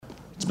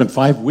It's been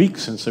 5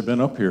 weeks since I've been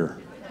up here.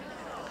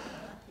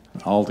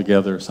 All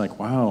together, it's like,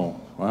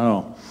 wow,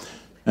 wow.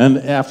 And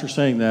after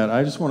saying that,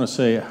 I just want to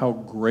say how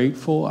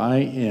grateful I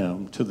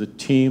am to the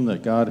team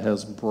that God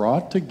has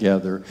brought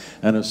together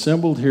and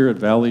assembled here at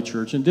Valley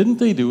Church. And didn't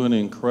they do an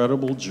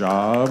incredible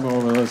job?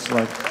 It's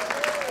like,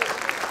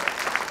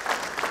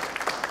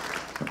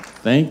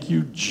 thank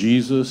you,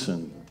 Jesus,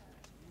 and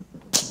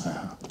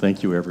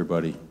thank you,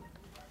 everybody.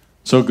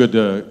 So good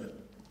to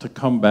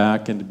come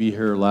back and to be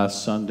here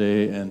last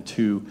Sunday and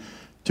to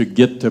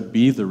get to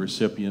be the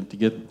recipient, to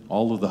get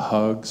all of the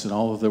hugs and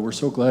all of that. We're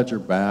so glad you're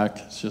back.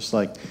 It's just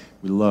like,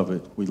 we love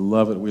it. We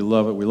love it. We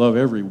love it. We love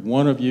every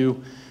one of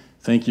you.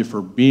 Thank you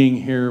for being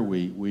here.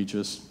 We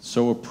just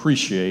so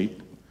appreciate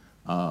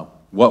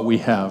what we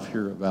have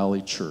here at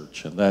Valley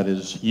Church, and that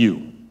is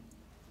you.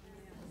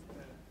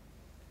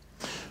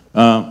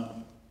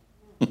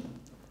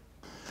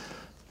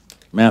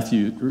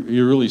 Matthew,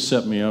 you really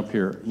set me up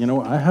here. You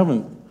know, I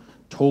haven't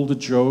told a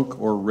joke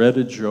or read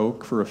a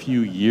joke for a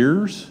few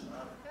years.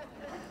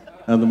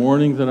 And the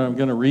morning that I'm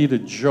going to read a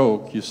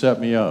joke, you set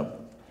me up.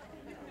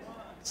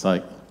 It's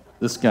like,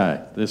 this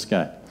guy.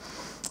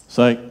 It's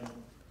like,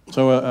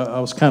 so I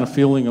was kind of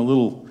feeling a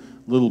little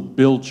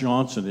Bill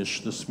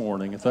Johnson-ish this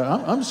morning. I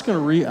thought, I'm just going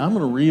to read. I'm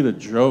going to read a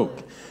joke.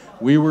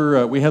 We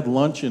had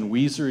lunch in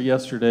Weiser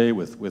yesterday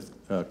with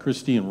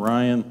Christy and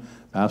Ryan,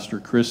 Pastor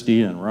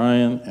Christy and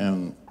Ryan,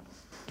 and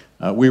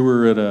we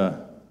were at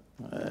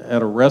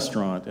a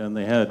restaurant, and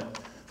they had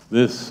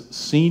this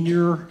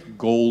senior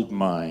gold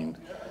mine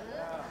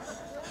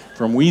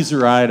from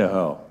Weiser,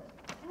 Idaho.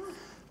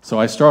 So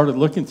I started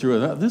looking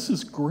through it. This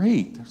is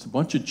great. There's a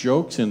bunch of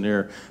jokes in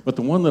there, but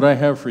the one that I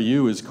have for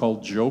you is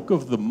called Joke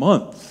of the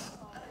Month.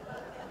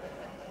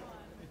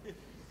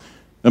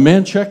 A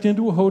man checked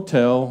into a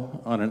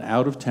hotel on an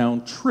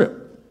out-of-town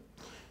trip.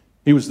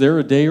 He was there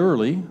a day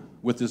early,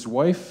 with his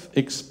wife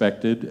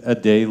expected a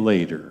day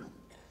later.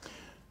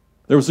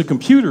 There was a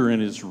computer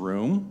in his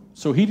room,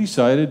 so he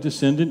decided to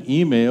send an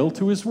email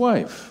to his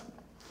wife.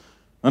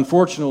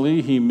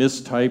 Unfortunately, he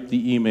mistyped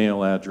the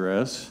email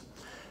address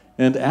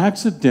and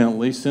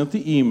accidentally sent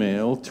the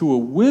email to a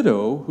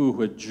widow who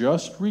had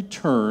just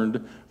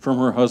returned from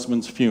her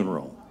husband's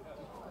funeral.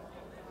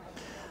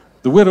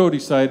 The widow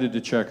decided to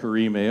check her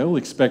email,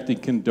 expecting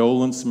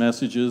condolence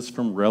messages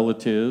from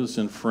relatives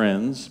and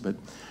friends, but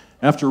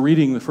after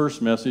reading the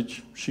first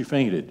message, she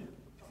fainted.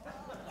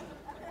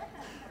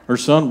 Her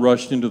son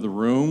rushed into the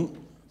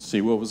room to see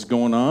what was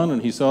going on,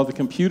 and he saw the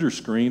computer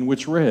screen,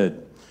 which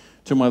read,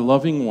 "To my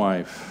loving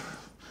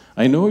wife,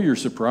 I know you're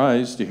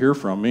surprised to hear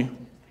from me.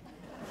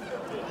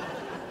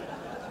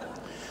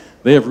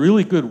 They have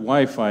really good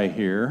Wi-Fi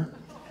here,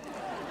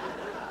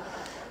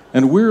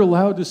 and we're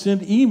allowed to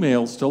send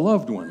emails to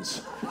loved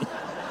ones.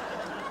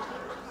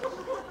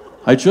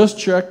 I just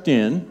checked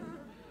in.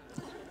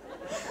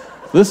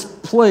 This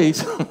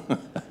place,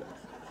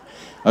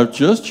 I've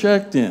just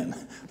checked in.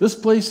 This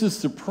place is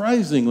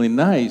surprisingly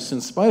nice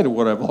in spite of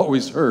what I've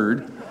always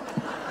heard.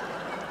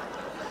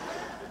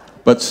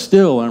 But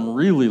still, I'm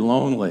really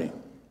lonely.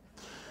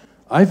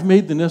 I've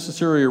made the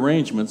necessary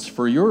arrangements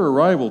for your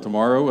arrival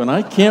tomorrow, and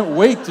I can't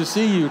wait to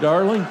see you,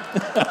 darling."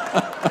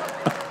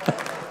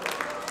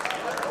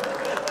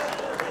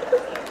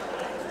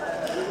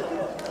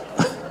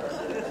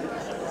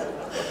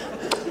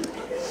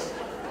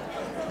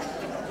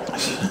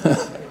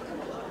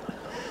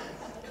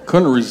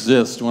 Couldn't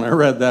resist when I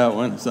read that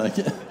one. It's like,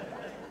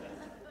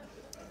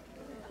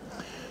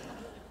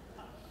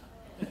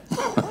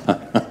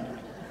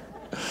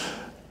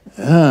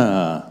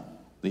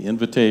 the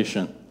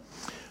invitation.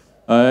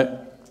 I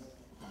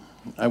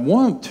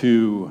want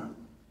to,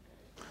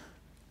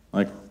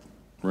 like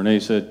Renee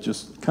said,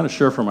 just kind of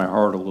share from my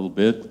heart a little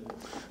bit.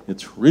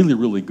 It's really,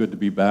 really good to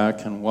be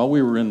back. And while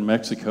we were in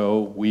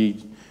Mexico,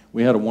 we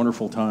had a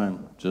wonderful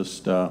time.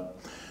 Just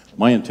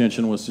my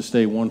intention was to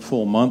stay one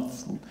full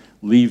month,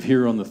 leave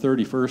here on the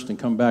 31st and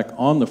come back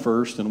on the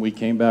 1st, and we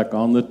came back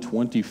on the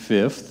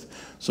 25th.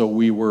 So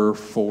we were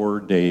 4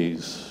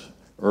 days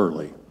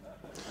early.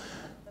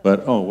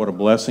 But, oh, what a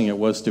blessing it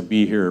was to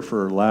be here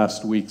for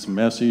last week's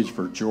message,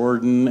 for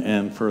Jordan,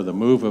 and for the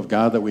move of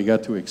God that we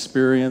got to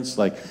experience.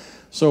 Like,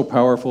 so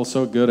powerful,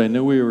 so good. I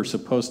knew we were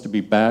supposed to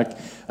be back.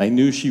 I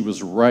knew she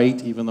was right,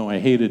 even though I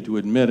hated to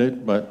admit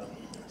it. But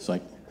it's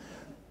like,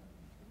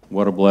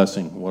 what a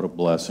blessing, what a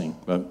blessing.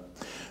 But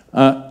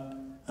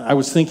I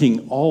was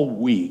thinking all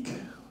week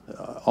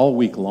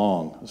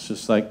long, it's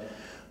just like,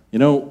 you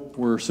know,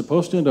 we're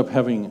supposed to end up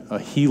having a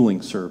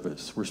healing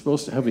service. We're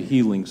supposed to have a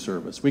healing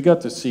service. We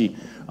got to see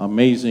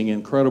amazing,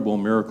 incredible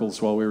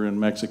miracles while we were in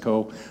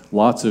Mexico.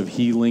 Lots of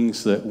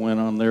healings that went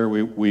on there.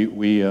 We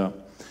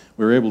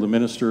were able to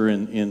minister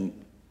in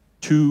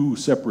 2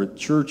 separate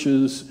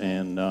churches,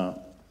 and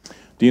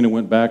Dina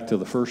went back to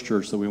the first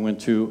church that we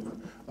went to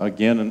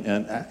again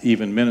and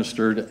even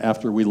ministered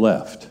after we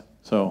left.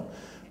 So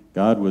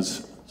God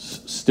was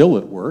still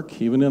at work,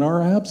 even in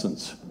our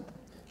absence.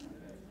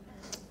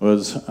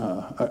 Was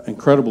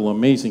incredible,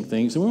 amazing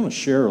things, and we want to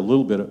share a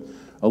little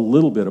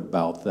bit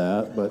about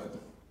that. But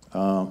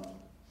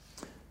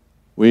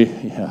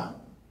Yeah.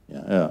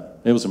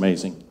 It was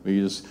amazing.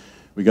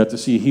 We got to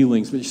see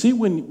healings. But you see,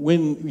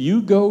 when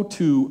you go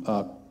to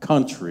a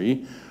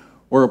country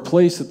or a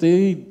place that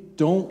they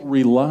don't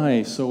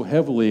rely so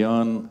heavily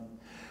on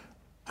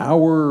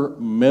our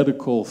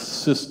medical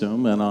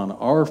system and on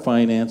our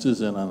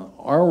finances and on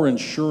our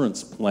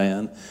insurance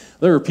plan,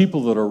 there are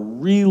people that are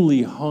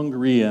really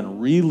hungry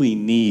and really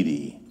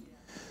needy.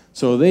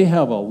 So they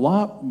have a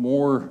lot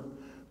more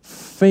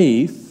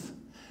faith,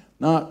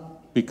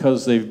 not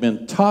because they've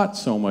been taught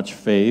so much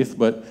faith,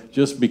 but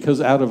just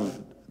because out of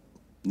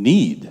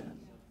need.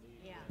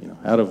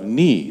 Out of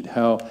need.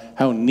 How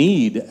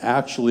need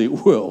actually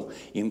will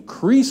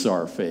increase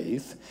our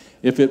faith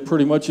if it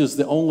pretty much is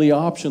the only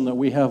option that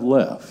we have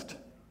left.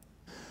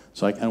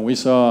 And we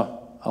saw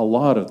a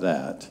lot of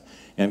that.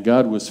 And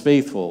God was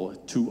faithful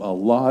to a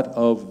lot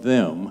of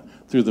them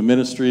through the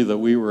ministry that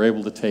we were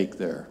able to take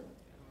there.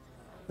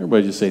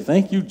 Everybody just say,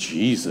 thank you,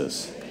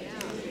 Jesus.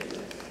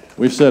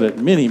 We've said it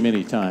many,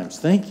 many times.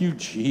 Thank you,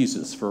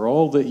 Jesus, for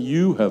all that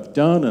you have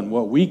done and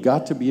what we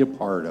got to be a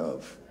part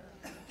of.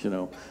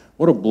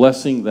 What a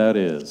blessing that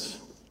is.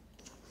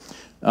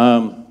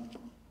 I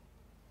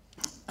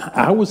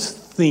was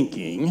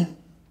thinking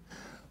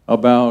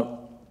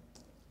about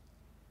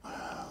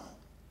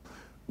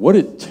what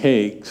it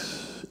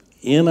takes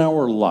in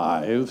our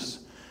lives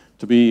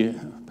to be,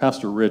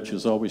 Pastor Rich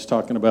is always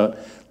talking about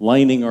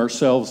lining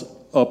ourselves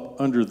up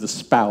under the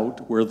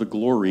spout where the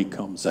glory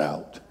comes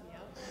out.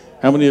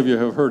 How many of you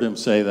have heard him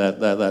say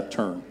that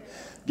term?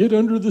 Get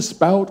under the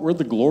spout where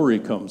the glory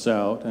comes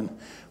out. And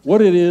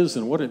what it is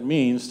and what it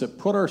means to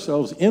put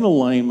ourselves in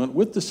alignment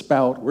with the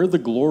spout where the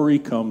glory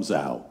comes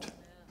out.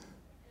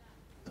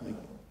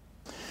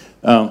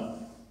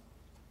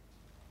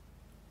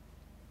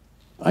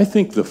 I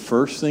think the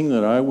first thing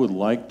that I would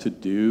like to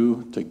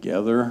do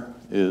together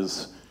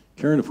is,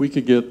 Karen, if we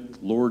could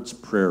get Lord's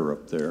Prayer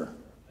up there.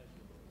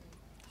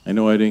 I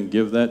know I didn't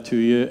give that to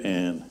you,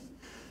 and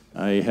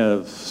I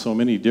have so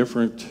many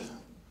different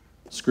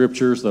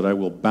scriptures that I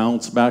will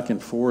bounce back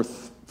and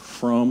forth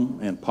from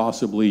and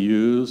possibly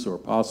use or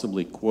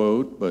possibly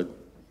quote, but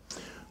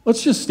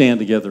let's just stand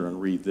together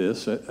and read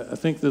this. I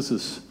think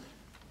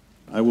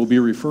I will be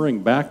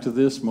referring back to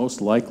this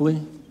most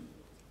likely.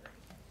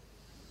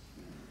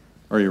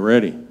 Are you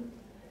ready?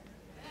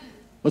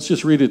 Let's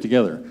just read it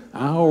together.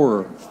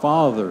 Our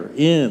Father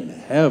in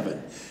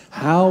heaven,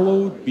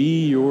 hallowed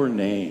be your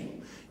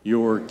name.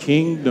 Your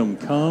kingdom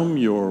come,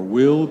 your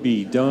will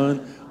be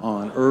done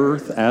on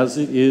earth as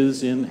it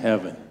is in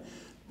heaven.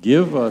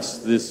 Give us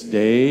this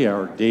day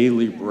our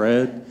daily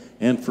bread,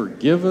 and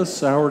forgive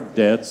us our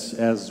debts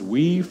as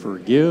we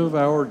forgive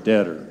our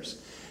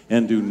debtors.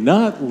 And do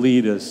not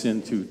lead us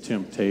into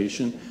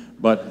temptation,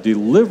 but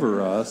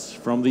deliver us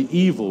from the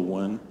evil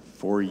one.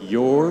 For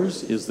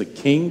yours is the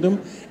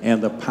kingdom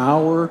and the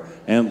power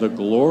and the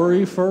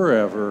glory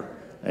forever.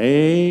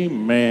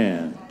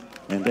 Amen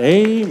and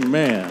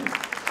amen.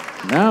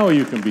 Now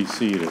you can be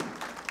seated.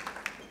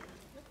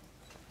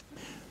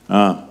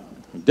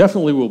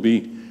 Definitely will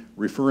be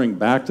referring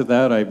back to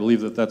that. I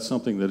believe that that's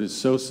something that is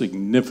so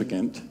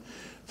significant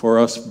for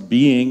us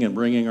being and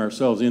bringing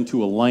ourselves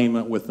into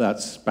alignment with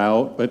that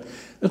spout. But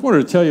I just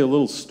wanted to tell you a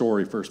little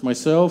story first.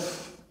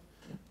 Myself,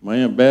 my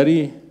Aunt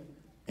Betty,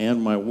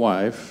 and my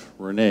wife,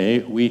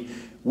 Renee,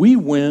 we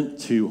went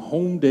to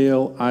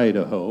Homedale,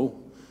 Idaho.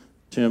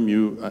 Tim,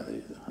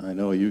 I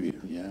know you,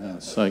 yeah,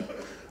 it's like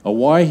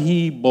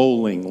Hawaii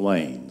Bowling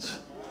Lanes.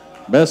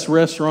 Best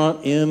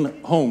restaurant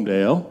in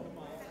Homedale.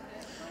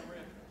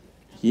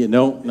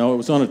 No, it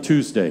was on a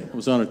Tuesday.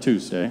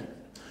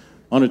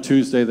 On a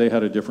Tuesday, they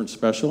had a different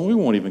special. We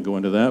won't even go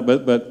into that.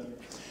 But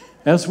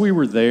as we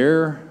were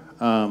there,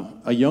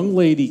 a young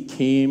lady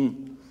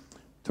came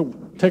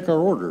to take our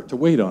order, to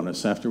wait on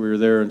us after we were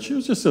there. And she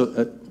was just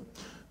a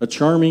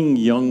charming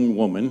young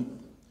woman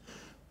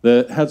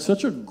that had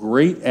such a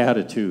great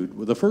attitude.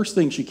 Well, the first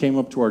thing, she came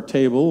up to our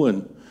table,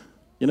 and,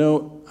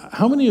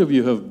 how many of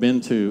you have been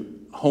to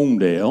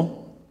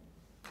Homedale?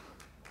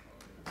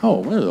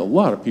 Oh, there's a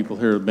lot of people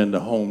here who have been to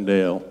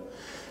Homedale.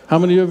 How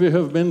many of you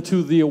have been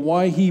to the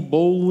Hawaii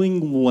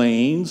Bowling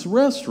Lanes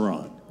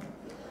restaurant?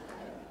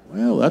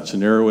 Well, that's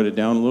narrowed it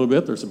down a little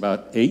bit. There's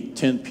about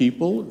 8-10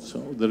 people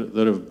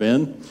that have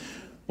been.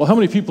 Well, how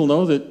many people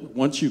know that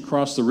once you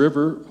cross the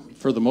river,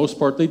 for the most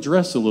part, they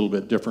dress a little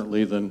bit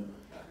differently than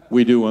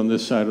we do on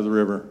this side of the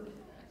river?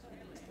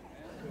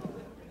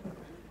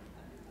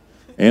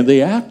 And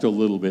they act a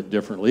little bit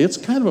differently. It's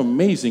kind of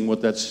amazing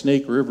what that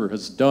Snake River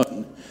has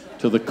done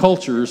to the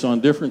cultures on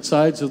different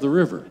sides of the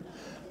river.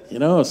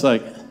 It's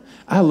like,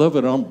 I love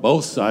it on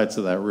both sides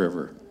of that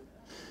river.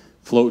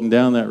 Floating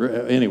down that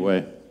river.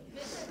 Anyway,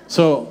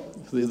 so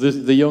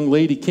the young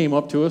lady came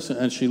up to us,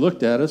 and she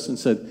looked at us and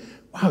said,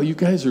 wow, you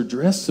guys are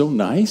dressed so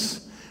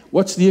nice.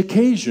 What's the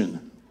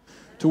occasion?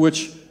 To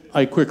which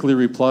I quickly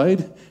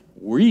replied,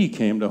 we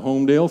came to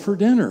Homedale for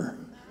dinner.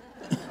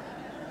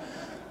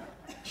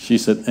 She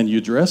said, and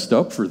you dressed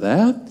up for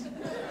that?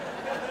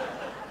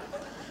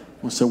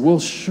 I said, well,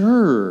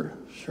 sure.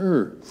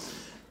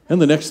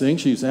 And the next thing,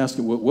 she's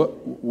asking, what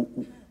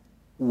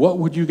what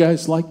would you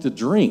guys like to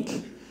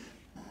drink?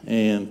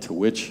 And to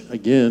which,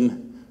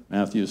 again,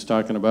 Matthew is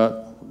talking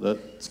about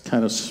that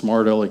kind of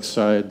smart aleck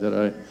side that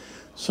I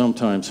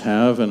sometimes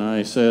have. And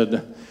I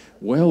said,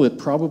 well, it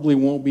probably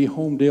won't be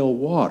Homedale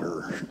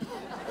water.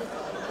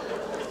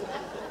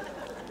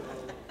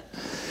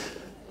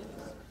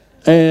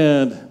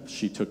 And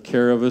she took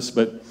care of us.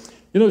 But,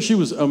 she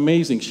was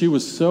amazing. She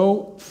was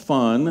so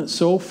fun,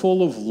 so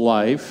full of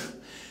life,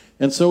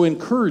 and so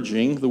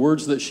encouraging. The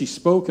words that she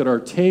spoke at our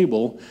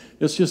table,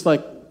 it's just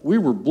like we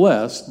were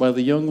blessed by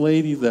the young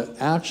lady that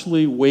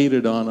actually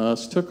waited on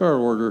us, took our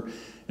order,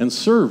 and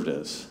served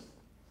us.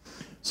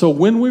 So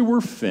when we were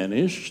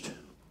finished,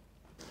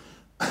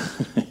 I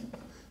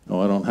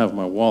don't have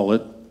my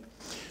wallet.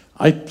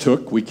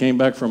 We came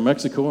back from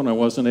Mexico, and I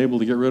wasn't able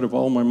to get rid of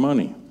all my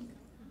money.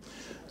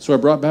 So I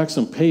brought back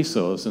some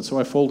pesos, and so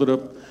I folded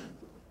up,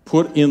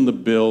 put in the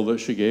bill that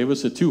she gave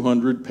us, a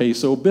 200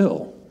 peso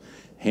bill.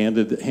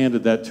 Handed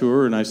that to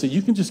her, and I said,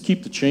 you can just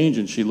keep the change.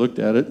 And she looked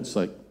at it, and it's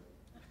like,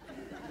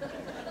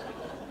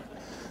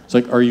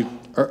 are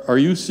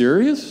you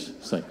serious?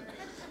 It's like,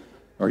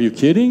 are you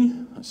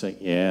kidding? I was like,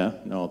 yeah,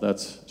 no,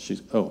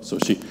 so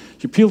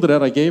she peeled it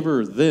out. I gave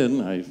her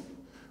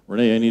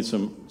Renee, I need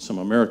some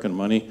American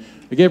money.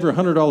 I gave her a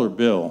 $100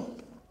 bill,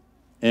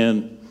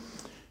 and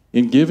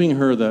in giving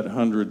her that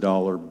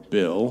 $100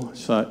 bill, I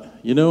thought,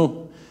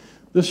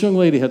 this young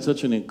lady had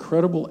such an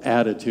incredible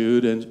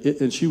attitude,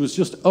 and she was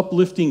just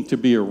uplifting to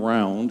be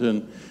around,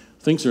 and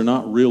things are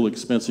not real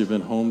expensive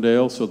in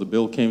Homedale, so the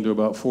bill came to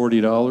about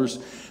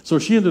 $40. So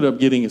she ended up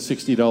getting a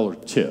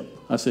 $60 tip.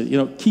 I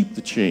said, keep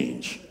the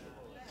change.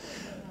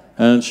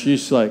 And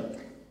she's like,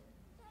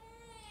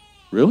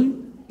 really?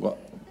 Well,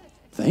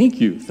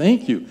 thank you.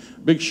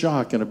 Big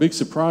shock and a big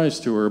surprise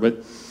to her.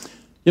 But,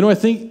 I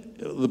think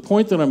the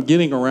point that I'm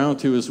getting around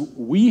to is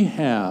we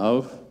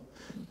have,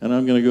 and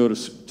I'm going to go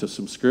to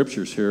some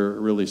scriptures here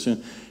really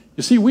soon.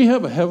 You see, we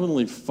have a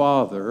heavenly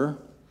Father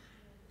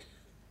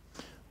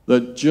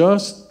that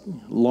just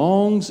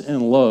longs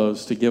and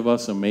loves to give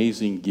us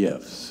amazing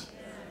gifts.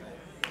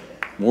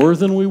 More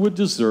than we would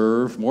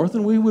deserve, more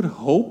than we would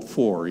hope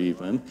for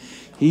even.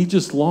 He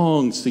just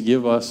longs to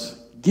give us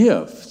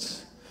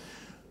gifts.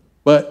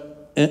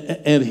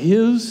 And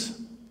his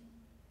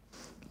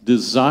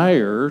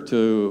desire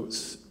to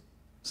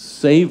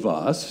save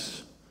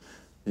us,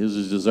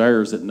 his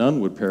desire is that none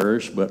would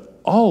perish, but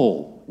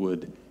all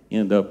would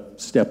end up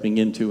stepping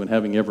into and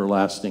having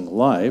everlasting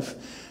life.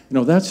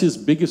 That's his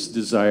biggest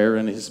desire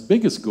and his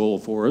biggest goal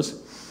for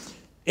us.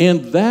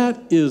 And that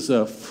is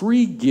a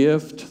free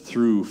gift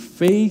through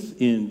faith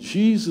in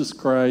Jesus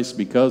Christ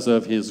because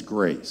of his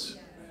grace.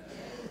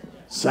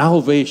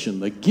 Salvation,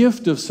 the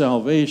gift of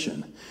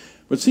salvation.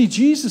 But see,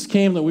 Jesus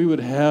came that we would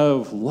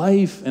have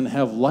life and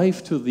have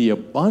life to the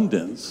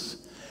abundance.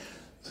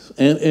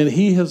 And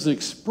he has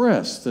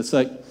expressed, it's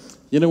like,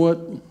 you know what?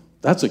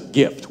 That's a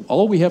gift.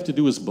 All we have to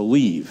do is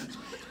believe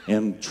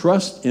and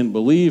trust and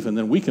believe, and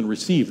then we can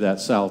receive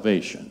that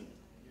salvation.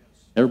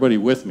 Everybody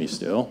with me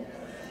still?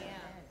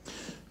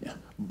 Yeah.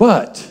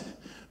 But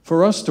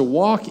for us to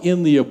walk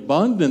in the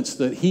abundance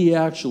that he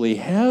actually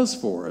has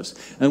for us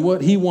and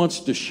what he wants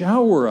to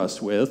shower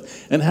us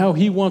with and how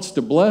he wants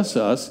to bless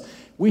us,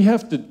 we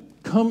have to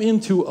come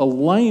into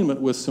alignment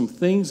with some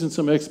things and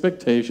some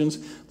expectations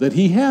that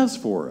he has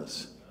for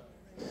us.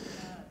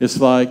 It's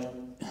like,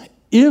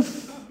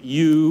 if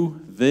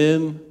you,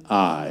 then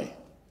I.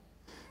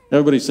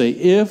 Everybody say,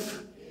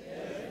 if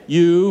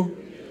you,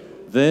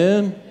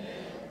 then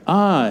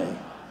I.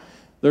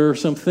 There are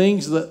some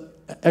things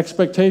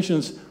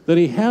expectations that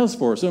he has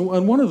for us. And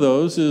one of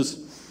those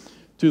is,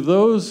 to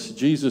those,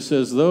 Jesus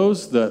says,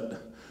 those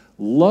that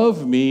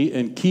love me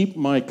and keep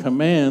my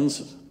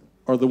commands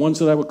are the ones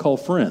that I would call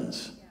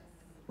friends.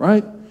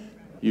 Right?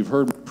 You've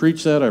heard me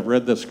preach that. I've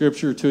read the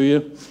scripture to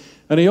you.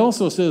 And he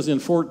also says in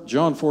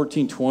John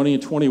 14:20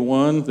 and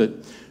 21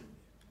 that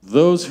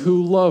those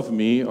who love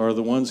me are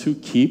the ones who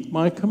keep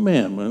my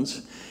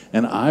commandments,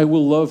 and I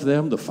will love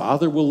them. The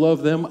Father will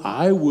love them.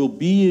 I will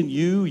be in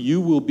you.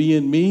 You will be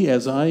in me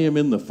as I am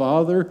in the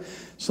Father.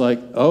 It's like,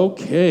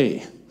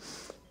 okay,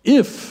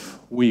 if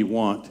we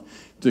want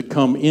to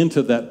come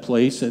into that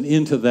place and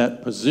into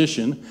that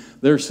position,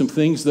 there are some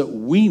things that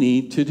we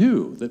need to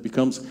do that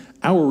becomes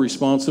our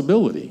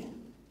responsibility.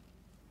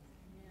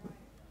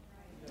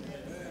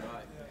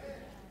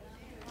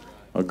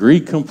 Agree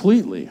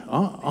completely.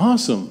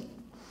 Awesome.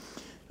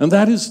 And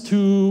that is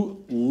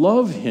to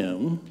love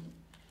him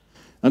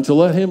and to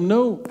let him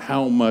know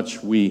how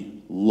much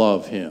we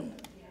love him.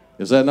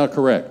 Is that not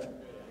correct?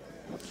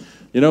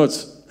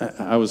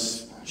 I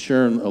was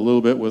sharing a little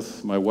bit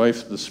with my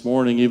wife this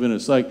morning even.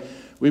 It's like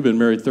we've been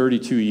married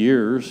 32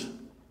 years.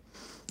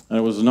 And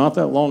it was not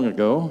that long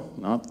ago,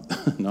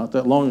 not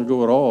that long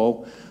ago at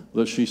all,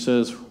 that she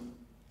says,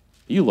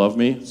 you love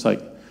me. It's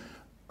like,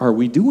 are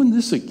we doing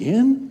this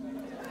again?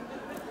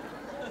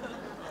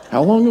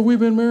 How long have we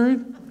been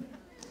married?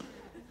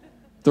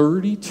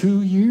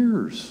 32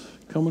 years.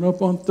 Coming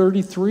up on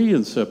 33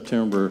 in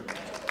September.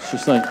 It's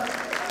just like,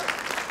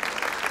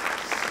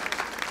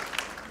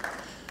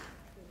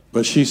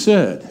 But she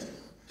said,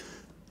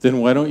 then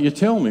why don't you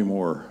tell me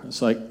more?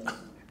 It's like,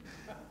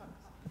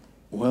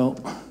 well,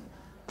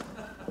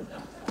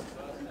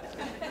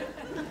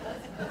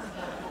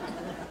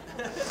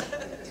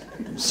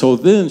 so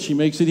then she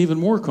makes it even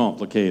more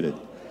complicated.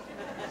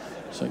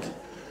 It's like,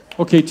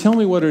 okay, tell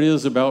me what it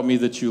is about me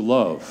that you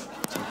love.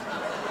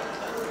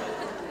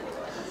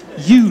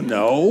 You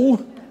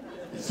know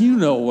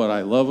what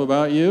I love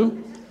about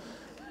you.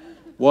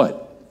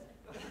 What?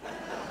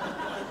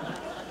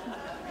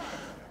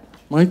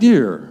 My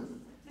dear,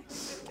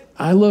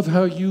 I love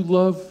how you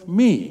love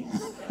me.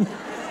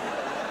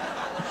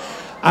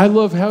 I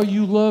love how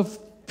you love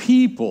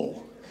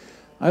people.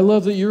 I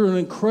love that you're an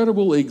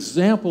incredible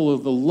example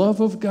of the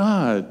love of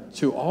God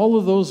to all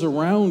of those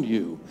around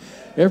you.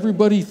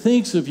 Everybody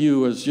thinks of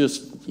you as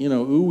just,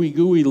 ooey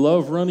gooey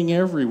love running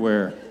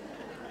everywhere.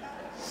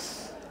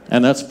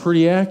 And that's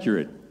pretty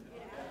accurate.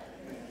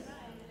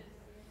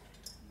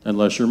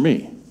 Unless you're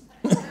me.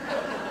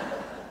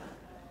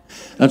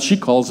 And she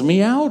calls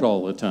me out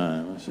all the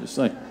time. It's just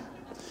like,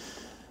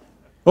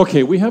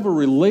 okay, we have a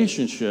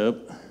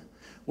relationship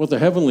with the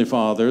Heavenly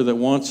Father that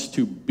wants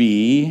to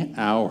be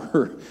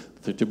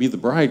to be the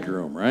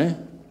bridegroom, right?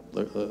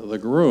 The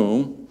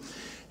groom.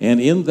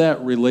 And in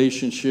that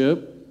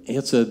relationship,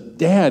 it's a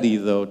daddy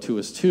though to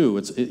us too.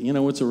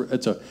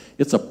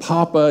 It's a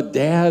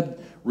papa-dad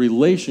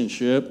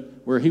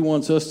relationship where he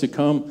wants us to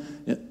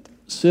come and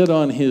sit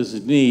on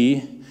his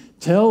knee,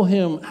 tell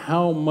him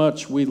how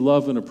much we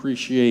love and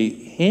appreciate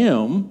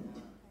him.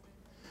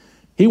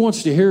 He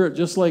wants to hear it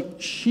just like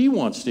she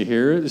wants to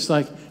hear it. It's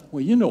like,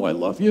 well, I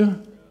love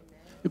you.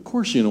 Of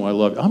course you know I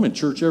love you. I'm in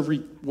church at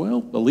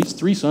least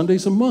 3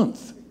 Sundays a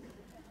month.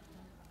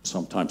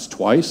 Sometimes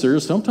twice.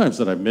 There's sometimes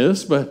that I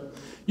miss, but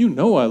I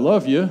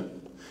love you.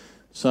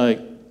 It's like,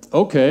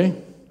 okay,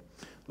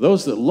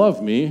 those that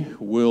love me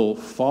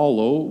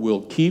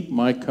will keep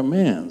my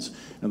commands.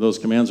 And those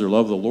commands are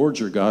love the Lord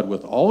your God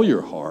with all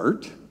your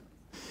heart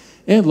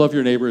and love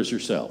your neighbor as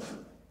yourself.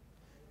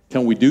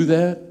 Can we do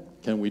that?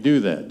 Can we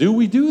do that? Do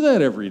we do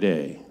that every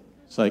day?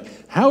 It's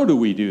like, how do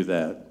we do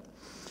that?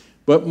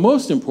 But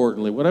most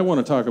importantly, what I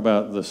want to talk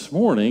about this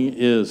morning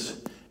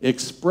is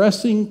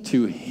expressing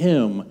to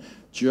him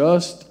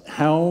just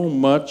how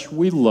much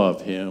we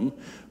love him,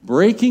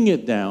 breaking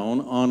it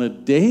down on a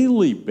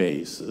daily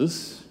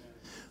basis,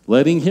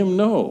 letting him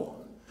know.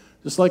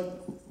 Just like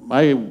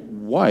my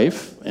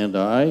wife and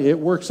I, it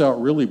works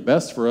out really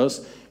best for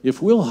us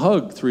if we'll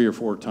hug 3 or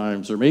 4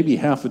 times or maybe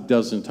half a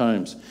dozen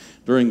times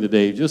during the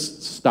day.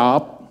 Just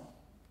stop.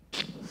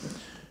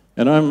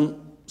 And I'm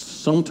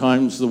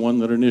sometimes the one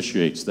that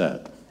initiates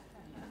that.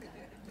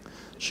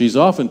 She's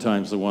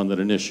oftentimes the one that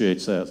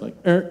initiates that. It's like,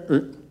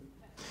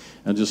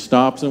 and just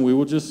stops, and we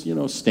will just,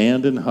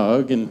 stand and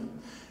hug, and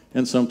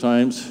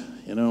sometimes,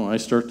 I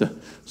start to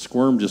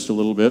squirm just a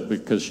little bit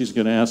because she's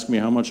going to ask me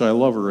how much I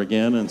love her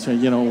again, and say,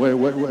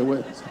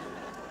 wait.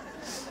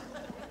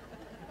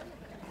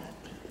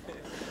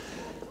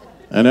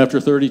 And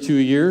after 32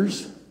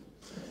 years,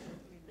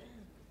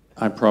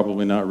 I'm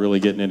probably not really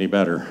getting any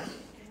better,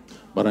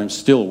 but I'm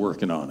still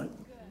working on it.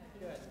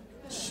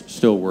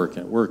 Still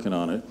working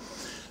on it.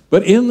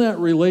 But in that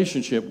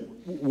relationship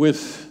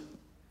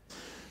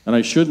and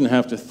I shouldn't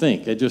have to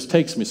think. It just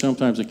takes me,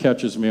 sometimes it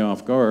catches me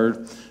off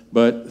guard,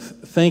 but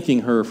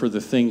thanking her for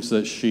the things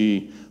that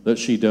she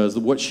does,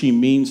 what she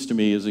means to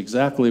me is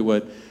exactly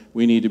what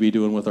we need to be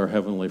doing with our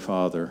Heavenly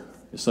Father.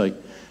 It's like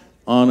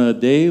on a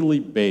daily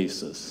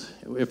basis.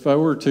 If I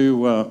were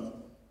to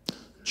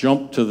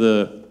jump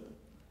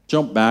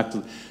back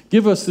to,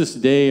 give us this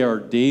day our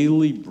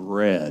daily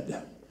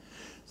bread.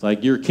 It's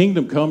like, your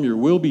kingdom come, your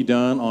will be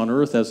done on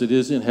earth as it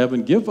is in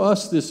heaven. Give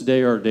us this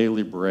day our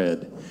daily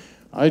bread.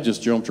 I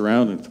just jumped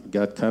around and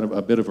got kind of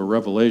a bit of a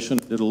revelation.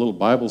 Did a little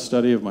Bible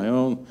study of my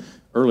own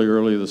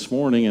early this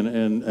morning,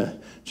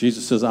 and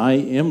Jesus says, I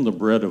am the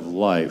bread of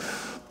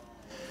life.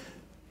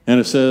 And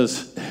it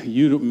says,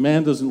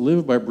 man doesn't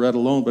live by bread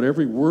alone, but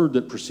every word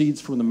that proceeds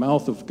from the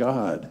mouth of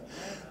God.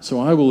 So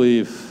I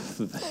believe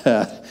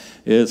that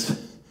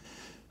is,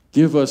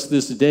 give us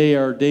this day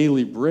our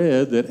daily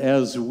bread, that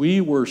as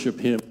we worship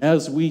him,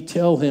 as we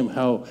tell him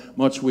how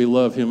much we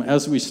love him,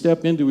 as we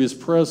step into his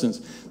presence,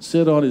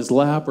 sit on his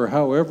lap, or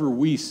however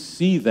we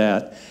see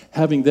that,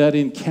 having that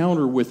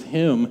encounter with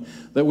him,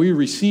 that we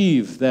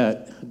receive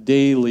that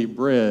daily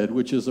bread,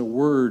 which is a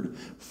word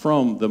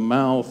from the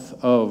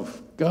mouth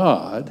of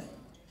God.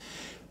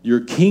 Your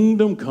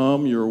kingdom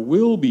come, your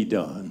will be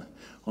done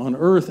on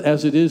earth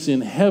as it is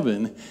in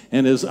heaven.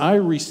 And as I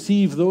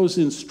receive those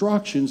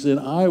instructions, then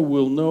I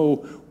will know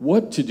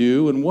what to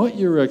do and what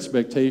your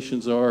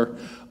expectations are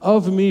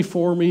of me,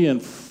 for me,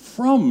 and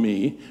from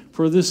me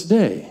for this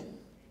day.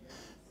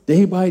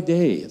 Day by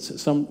day.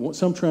 It's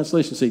some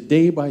translations say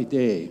day by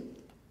day.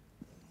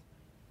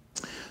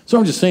 So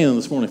I'm just saying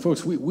this morning,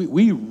 folks,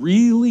 we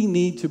really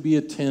need to be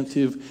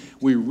attentive.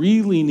 We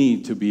really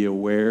need to be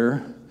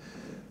aware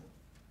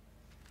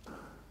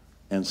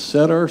and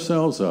set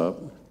ourselves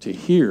up to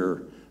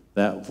hear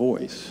that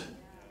voice.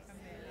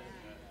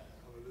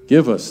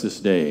 Give us this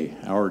day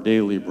our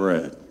daily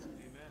bread.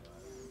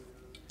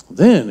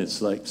 Then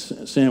it's like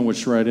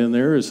sandwiched right in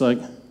there. It's like,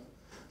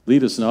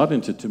 lead us not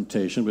into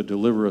temptation, but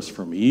deliver us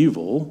from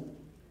evil.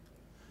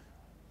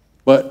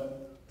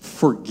 But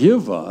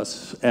forgive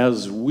us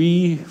as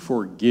we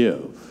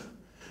forgive.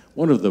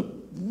 One of the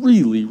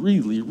really,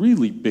 really,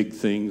 really big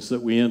things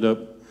that we end up,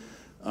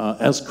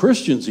 as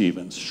Christians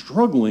even,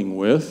 struggling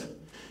with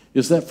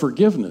is that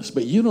forgiveness.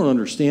 But you don't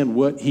understand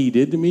what he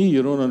did to me.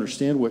 You don't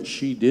understand what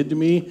she did to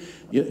me.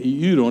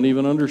 You don't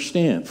even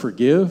understand.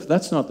 Forgive,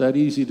 that's not that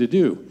easy to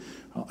do.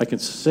 I can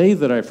say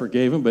that I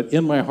forgave him, but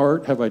in my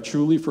heart, have I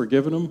truly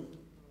forgiven him?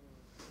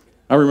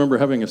 I remember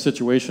having a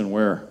situation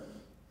where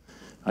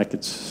I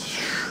could,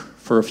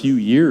 for a few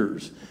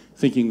years,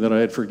 thinking that I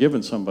had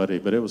forgiven somebody,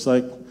 but it was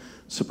like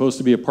supposed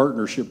to be a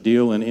partnership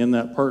deal, and in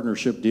that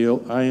partnership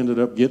deal, I ended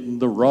up getting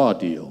the raw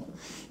deal.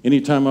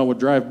 Anytime I would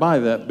drive by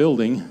that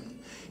building,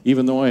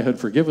 even though I had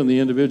forgiven the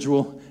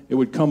individual, it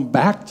would come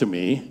back to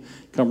me,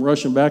 come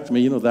rushing back to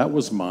me. That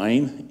was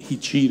mine. He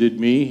cheated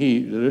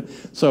me.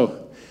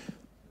 So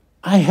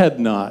I had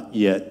not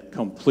yet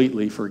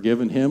completely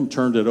forgiven him,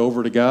 turned it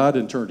over to God,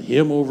 and turned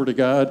him over to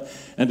God,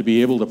 and to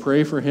be able to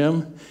pray for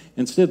him.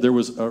 Instead, there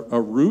was a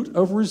root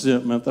of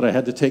resentment that I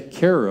had to take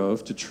care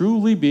of to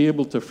truly be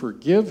able to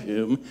forgive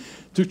him,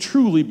 to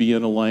truly be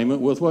in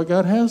alignment with what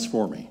God has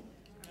for me.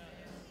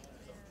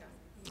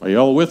 Are you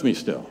all with me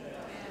still?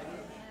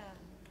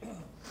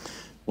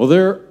 Well,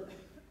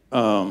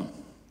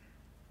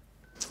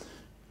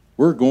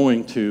 we're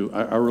going to,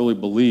 I really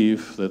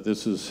believe that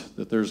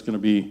there's going to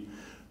be,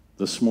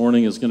 this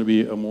morning is going to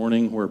be a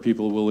morning where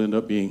people will end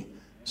up being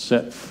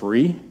set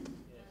free.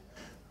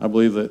 I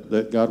believe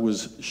that God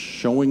was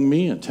showing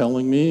me and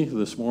telling me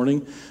this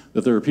morning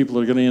that there are people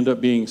that are going to end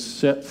up being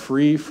set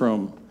free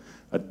from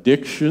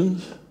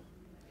addictions.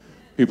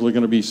 People are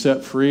going to be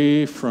set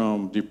free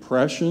from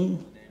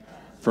depression,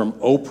 from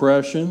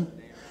oppression,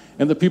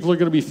 and the people are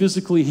going to be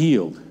physically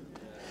healed.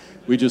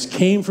 We just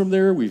came from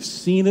there. We've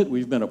seen it.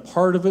 We've been a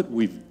part of it.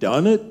 We've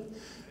done it.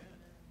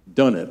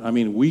 I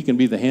mean, we can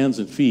be the hands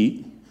and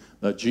feet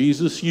that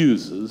Jesus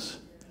uses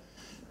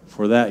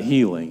for that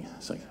healing.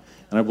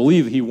 And I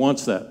believe he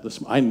wants that.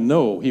 I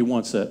know he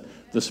wants that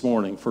this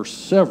morning for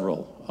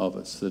several of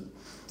us,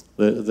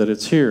 that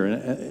it's here.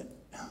 And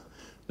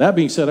that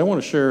being said, I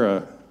want to share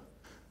a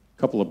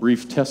couple of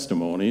brief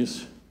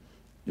testimonies.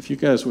 If you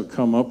guys would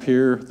come up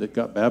here that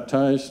got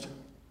baptized.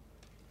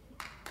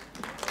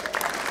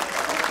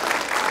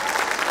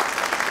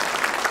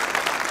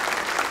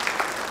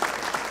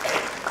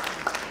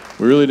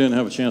 We really didn't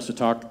have a chance to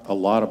talk a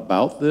lot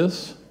about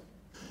this,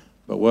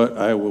 but what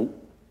I would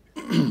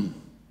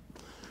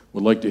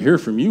like to hear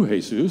from you,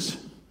 Jesus,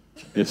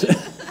 is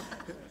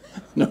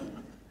no,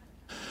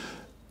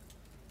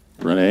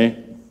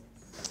 Renee,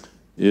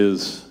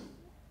 is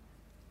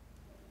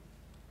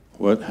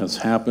what has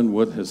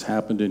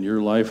happened in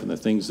your life and the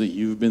things that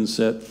you've been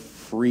set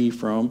free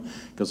from,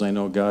 because I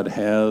know God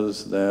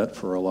has that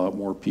for a lot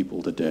more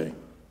people today.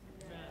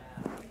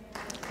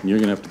 And you're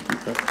going to have to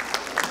keep that.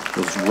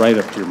 Goes right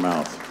up to your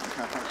mouth.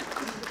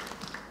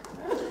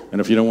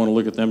 And if you don't want to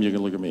look at them, you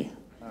can look at me.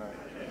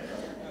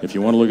 If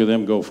you want to look at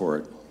them, go for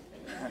it.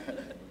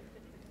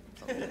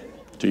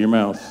 To your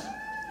mouth.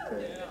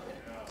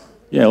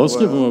 Yeah, let's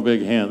give them a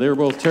big hand. They were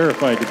both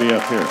terrified to be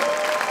up here.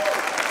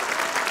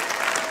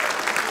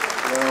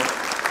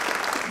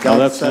 Well,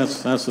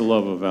 that's the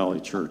love of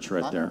Valley Church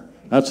right there.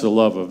 That's the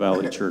love of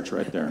Valley Church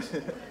right there.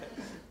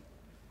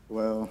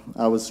 Well,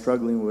 I was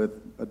struggling with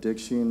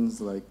addictions,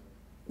 like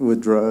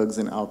with drugs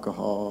and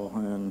alcohol,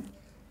 and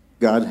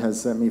God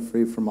has set me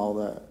free from all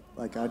that.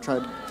 Like I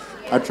tried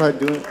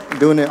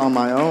doing it on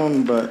my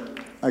own, but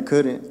I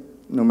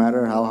couldn't, no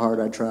matter how hard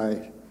I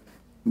tried.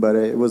 But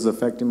it was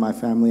affecting my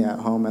family at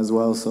home as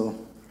well, so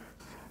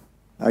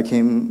I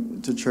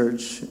came to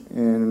church,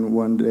 and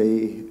one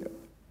day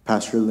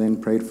Pastor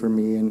Lynn prayed for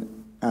me,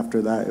 and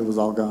after that it was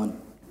all gone.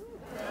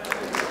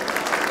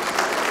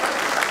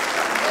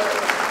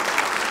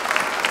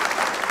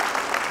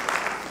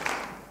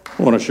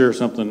 I want to share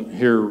something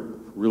here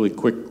really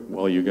quick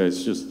while you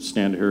guys just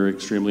stand here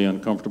extremely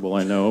uncomfortable,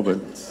 I know, but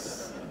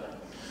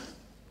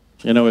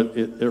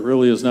it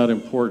really is not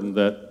important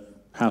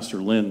that Pastor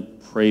Lynn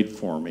prayed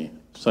for me.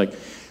 It's like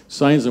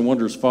signs and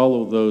wonders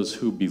follow those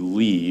who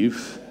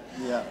believe.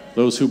 Yeah.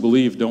 Those who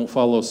believe don't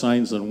follow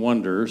signs and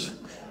wonders,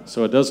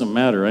 so it doesn't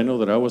matter. I know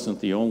that I wasn't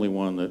the only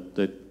one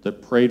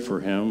that prayed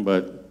for him,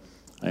 but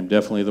I'm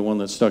definitely the one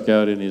that stuck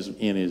out in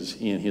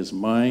his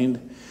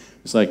mind.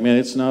 It's like, man,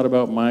 it's not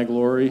about my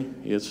glory.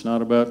 It's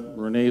not about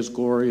Renee's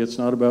glory. It's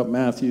not about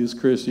Matthew's,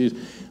 Christy's.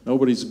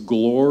 Nobody's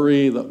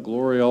glory. The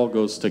glory all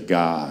goes to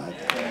God.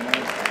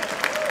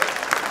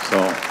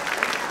 So,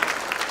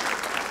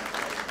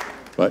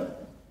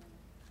 but,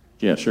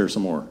 yeah, share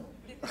some more.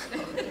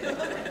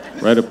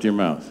 Right up to your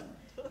mouth.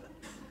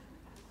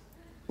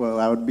 Well,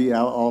 I would be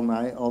out all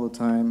night, all the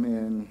time,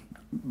 and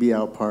be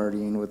out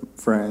partying with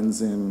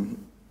friends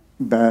and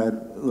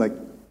bad, like,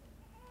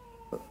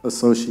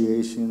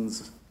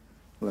 associations.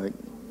 Like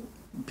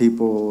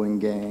people in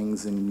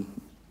gangs and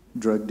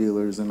drug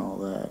dealers and all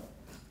that.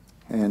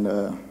 And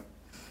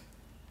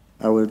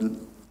I would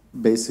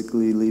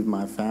basically leave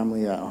my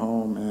family at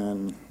home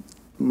and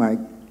my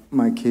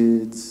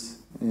kids,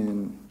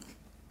 and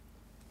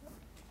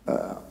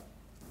I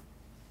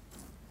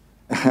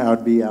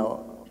would be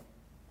out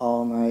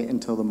all night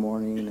until the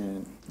morning,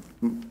 and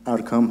I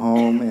would come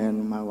home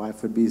and my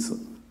wife would be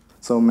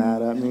so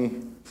mad at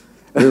me.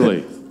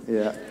 Really?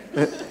 Yeah.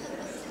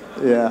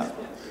 Yeah.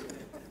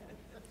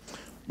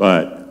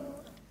 But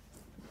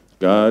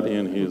God,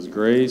 in His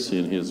grace,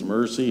 in His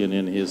mercy, and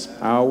in His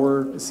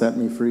power, It set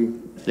me free.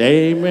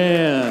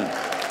 amen.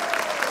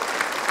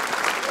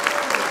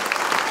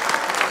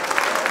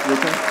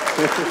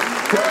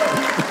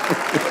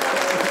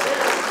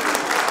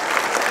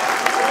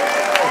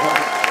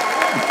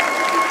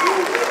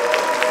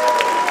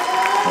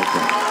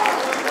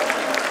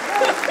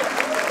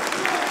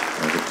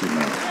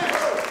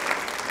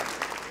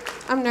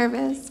 I'm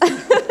nervous.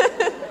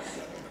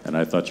 And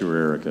I thought you were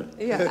Erica.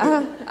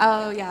 Yeah.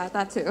 Oh, yeah,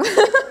 that too.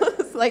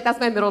 Like, that's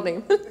my middle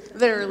name.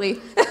 Literally.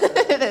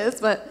 It is.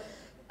 But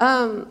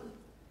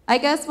I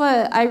guess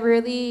what I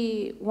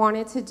really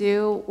wanted to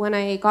do when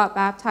I got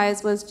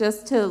baptized was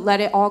just to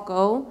let it all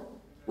go.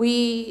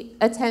 We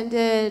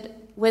attended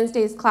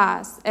Wednesday's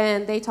class,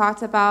 and they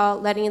talked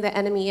about letting the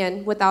enemy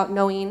in without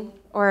knowing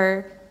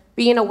or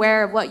being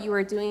aware of what you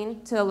were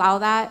doing to allow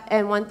that.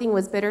 And one thing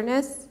was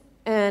bitterness.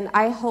 And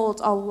I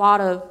hold a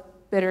lot of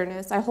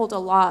bitterness. I hold a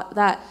lot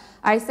that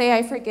I say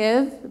I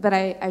forgive, but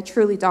I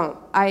truly don't.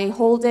 I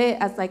hold it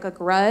as like a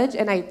grudge,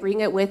 and I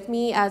bring it with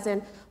me as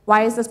in,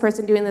 why is this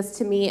person doing this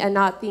to me, and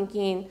not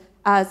thinking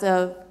as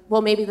of,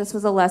 well, maybe this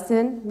was a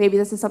lesson. Maybe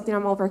this is something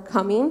I'm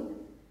overcoming.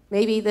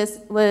 Maybe this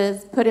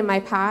was put in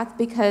my path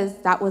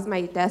because that was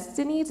my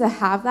destiny to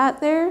have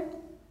that there.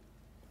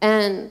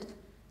 And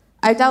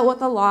I dealt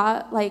with a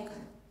lot. Like,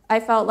 I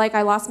felt like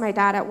I lost my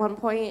dad at one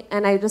point,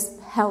 and I just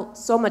felt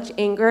so much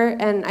anger.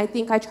 And I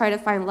think I tried to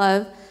find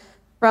love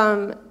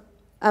from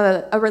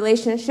a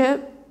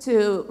relationship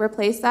to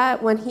replace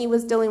that when he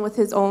was dealing with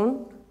his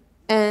own.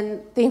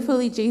 And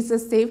thankfully,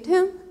 Jesus saved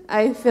him.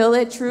 I feel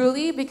it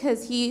truly,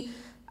 because he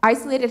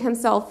isolated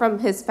himself from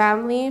his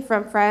family,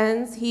 from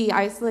friends. He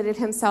isolated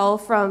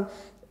himself from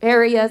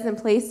areas and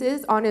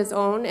places on his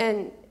own.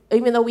 And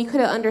even though we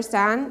couldn't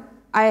understand,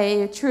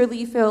 I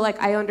truly feel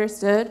like I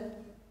understood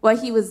what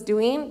he was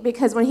doing,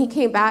 because when he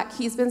came back,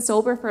 he's been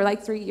sober for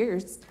like 3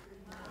 years.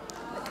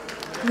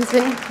 He's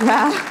been,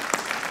 yeah.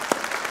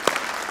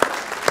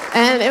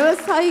 And it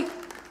was like,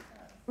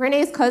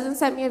 Renee's cousin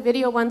sent me a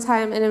video one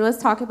time, and it was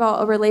talking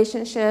about a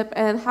relationship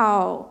and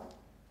how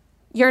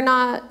you're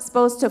not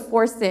supposed to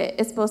force it.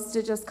 It's supposed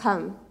to just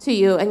come to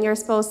you, and you're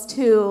supposed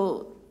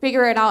to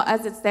figure it out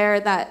as it's there,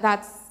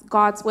 that's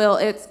God's will.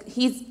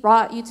 He's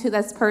brought you to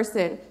this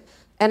person.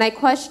 And I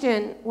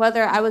questioned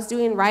whether I was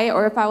doing right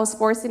or if I was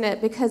forcing it,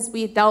 because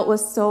we dealt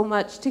with so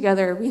much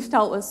together. We've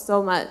dealt with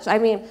so much. I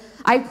mean,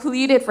 I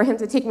pleaded for him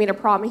to take me to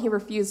prom, and he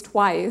refused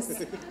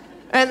twice.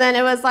 And then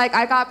it was like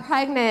I got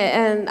pregnant,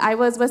 and I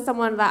was with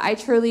someone that I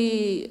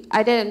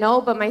didn't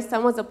know, but my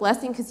son was a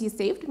blessing because he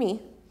saved me.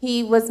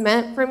 He was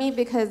meant for me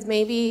because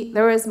maybe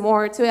there was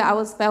more to it. I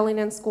was failing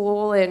in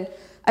school, and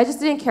I just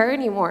didn't care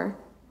anymore.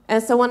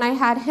 And so when I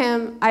had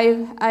him,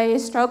 I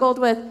struggled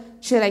with,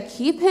 should I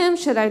keep him?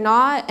 Should I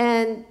not?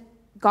 And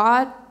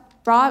God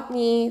brought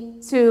me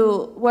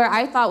to where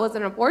I thought was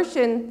an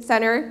abortion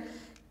center.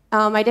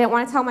 I didn't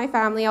want to tell my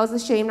family. I was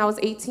ashamed. I was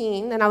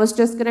 18, and I was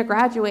just going to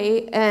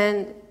graduate,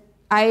 and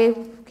I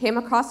came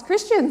across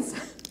Christians,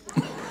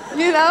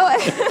 you know?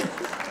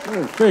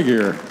 Go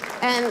figure.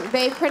 And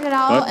they printed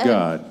out. But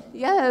God.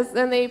 Yes,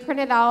 and they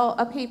printed out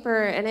a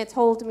paper, and it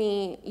told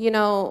me, you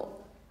know,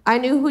 I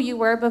knew who you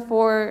were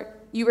before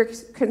you were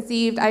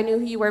conceived. I knew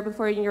who you were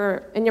before you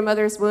were in your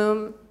mother's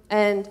womb.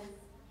 And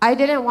I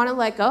didn't want to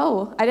let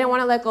go. I didn't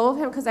want to let go of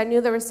him because I knew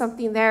there was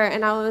something there,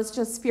 and I was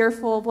just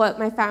fearful of what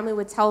my family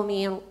would tell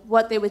me and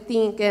what they would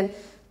think, and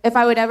if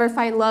I would ever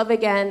find love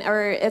again,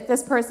 or if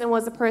this person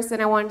was a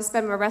person I wanted to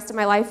spend the rest of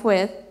my life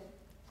with.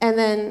 And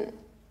then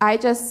I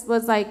just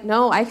was like,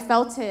 no, I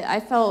felt it.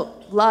 I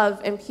felt love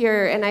and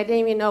pure, and I didn't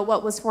even know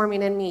what was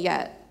forming in me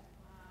yet.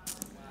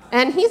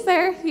 And he's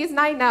there. He's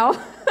 9 now.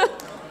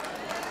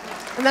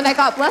 And then I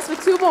got blessed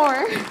with 2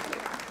 more.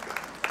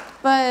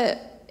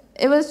 But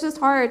it was just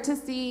hard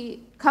to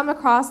come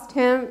across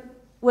him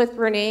with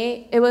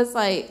Renee. It was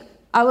like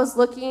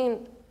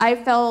I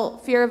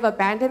felt fear of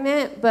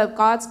abandonment, but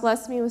God's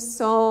blessed me with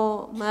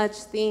so much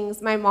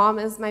things. My mom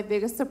is my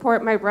biggest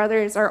support. My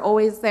brothers are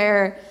always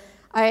there.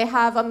 I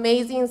have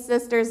amazing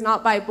sisters,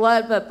 not by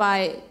blood, but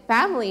by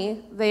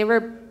family. They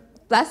were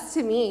blessed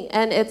to me.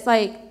 And it's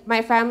like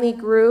my family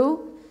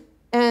grew,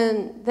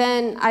 and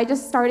then I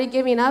just started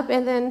giving up,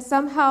 and then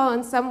somehow,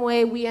 in some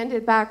way, we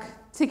ended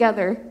back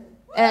together.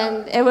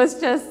 And it was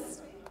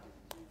just,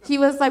 he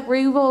was like,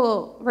 we're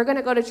going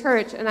to go to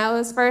church. And I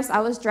was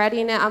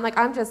dreading it. I'm like,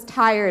 I'm just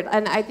tired.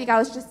 And I think I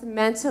was just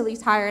mentally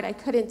tired. I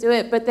couldn't do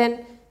it. But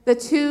then the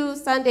 2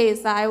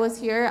 Sundays that I was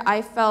here,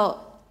 I felt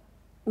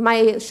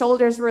my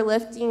shoulders were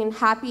lifting,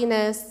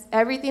 happiness.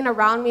 Everything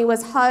around me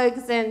was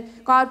hugs and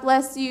God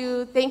bless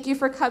you. Thank you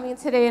for coming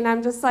today. And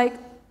I'm just like,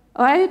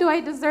 why do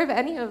I deserve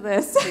any of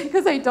this?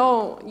 Because I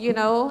don't, you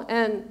know,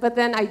 but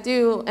then I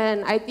do,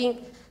 and I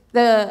think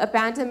the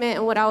abandonment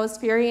and what I was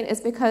fearing is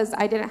because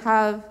I didn't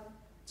have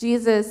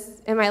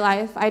Jesus in my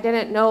life. I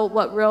didn't know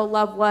what real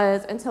love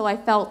was until I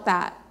felt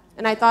that,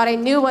 and I thought I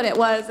knew what it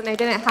was, and I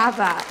didn't have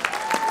that.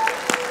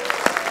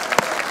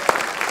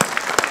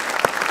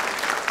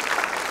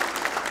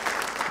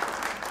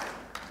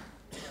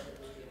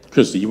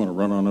 Christy, you want to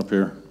run on up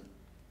here?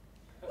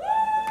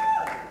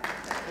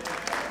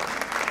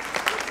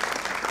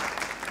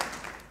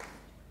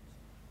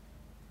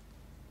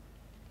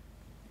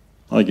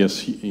 I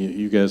guess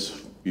you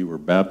guys, you were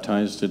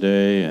baptized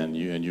today, and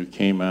you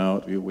came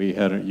out. You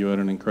had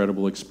an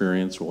incredible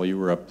experience while you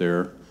were up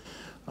there.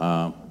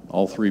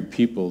 All three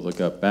people that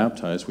got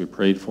baptized, we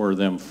prayed for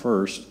them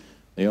first.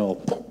 They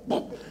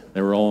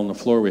were all on the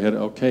floor. We had,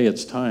 okay,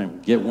 it's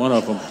time. Get one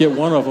of them up. Get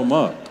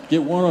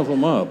one of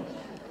them up.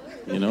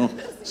 You know.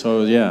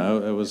 So yeah,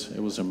 it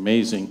was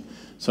amazing.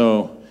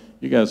 So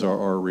you guys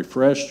are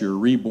refreshed. You're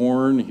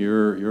reborn.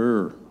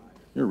 You're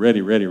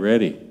ready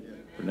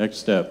for next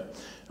step.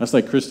 That's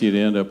like Christy to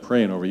end up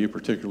praying over you,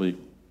 particularly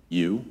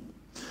you.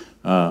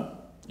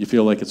 You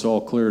feel like it's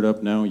all cleared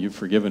up now. You've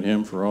forgiven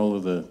him for all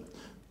of the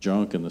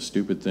junk and the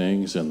stupid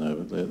things and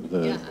the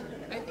Yeah,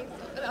 I think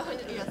so.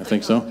 Yes, I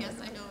think so? Yes,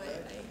 I know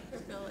it. I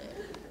feel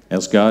it.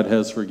 As God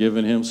has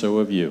forgiven him, so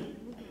have you.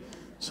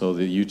 So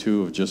that you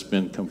two have just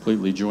been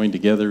completely joined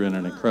together in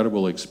an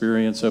incredible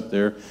experience up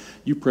there.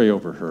 You pray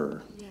over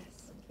her.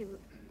 Yes.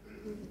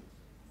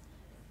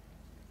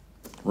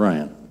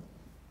 Ryan.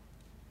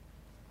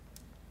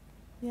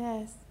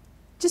 Yes.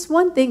 Just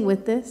one thing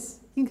with this.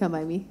 You can come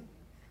by me.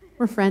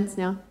 We're friends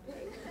now.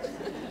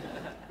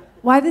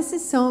 Why this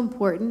is so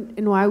important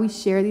and why we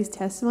share these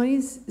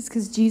testimonies is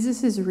because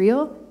Jesus is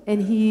real,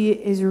 and he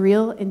is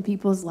real in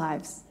people's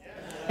lives.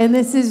 And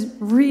this is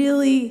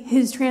really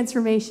his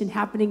transformation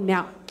happening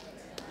now.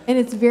 And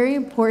it's very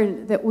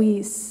important that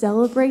we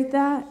celebrate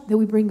that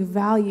we bring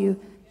value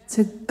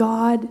to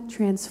God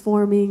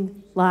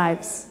transforming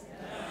lives.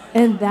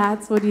 And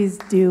that's what he's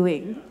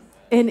doing.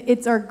 And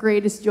it's our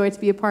greatest joy to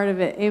be a part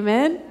of it.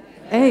 Amen?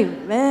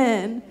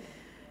 Amen.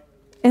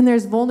 And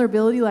there's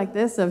vulnerability like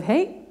this of,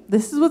 hey,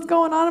 this is what's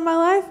going on in my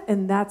life,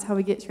 and that's how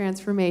we get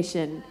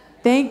transformation.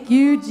 Thank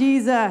you,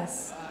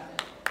 Jesus.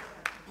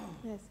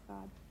 Yes,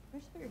 God.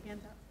 Where's your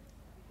hands out?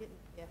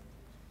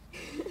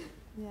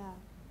 Yeah.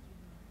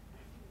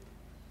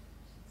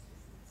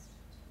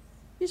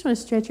 You just want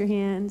to stretch your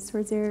hands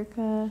towards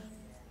Erica.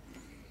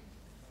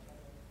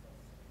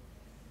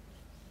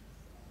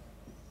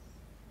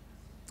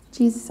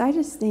 Jesus, I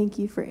just thank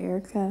you for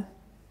Erica.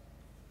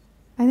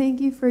 I thank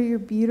you for your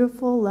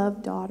beautiful,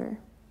 loved daughter.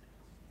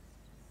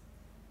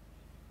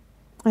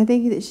 I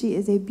thank you that she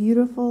is a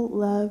beautiful,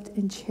 loved,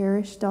 and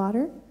cherished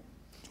daughter.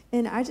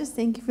 And I just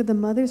thank you for the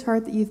mother's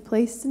heart that you've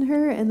placed in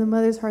her and the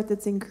mother's heart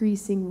that's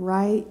increasing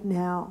right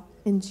now.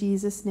 In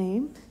Jesus'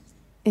 name,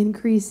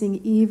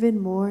 increasing even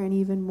more and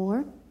even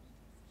more.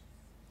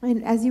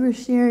 And as you were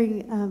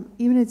sharing,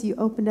 even as you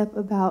opened up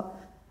about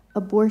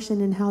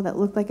abortion and how that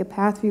looked like a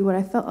path for you, what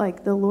I felt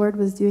like the Lord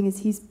was doing is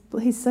he's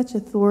such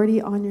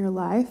authority on your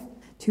life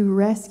to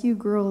rescue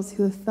girls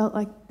who have felt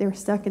like they're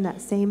stuck in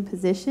that same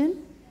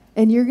position.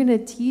 And you're going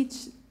to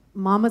teach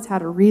mamas how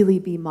to really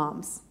be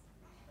moms.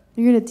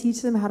 You're going to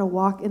teach them how to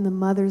walk in the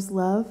mother's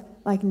love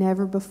like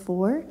never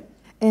before.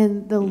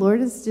 And the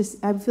Lord is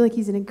just, I feel like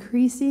he's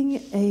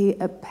increasing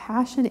a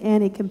passion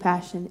and a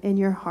compassion in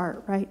your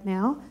heart right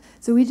now.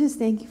 So we just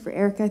thank you for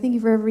Erica. I thank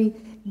you for every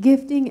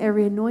gifting,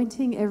 every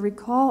anointing, every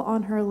call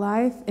on her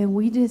life. And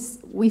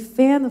we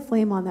fan the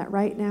flame on that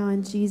right now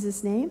in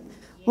Jesus' name.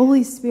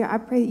 Holy Spirit, I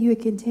pray that you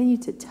would continue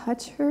to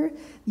touch her,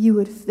 you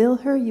would fill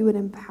her, you would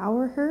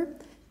empower her.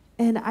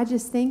 And I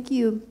just thank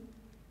you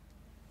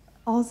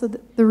also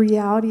the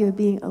reality of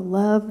being a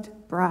loved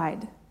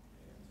bride.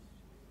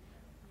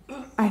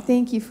 I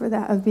thank you for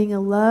that, of being a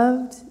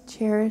loved,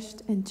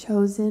 cherished, and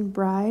chosen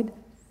bride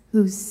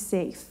who's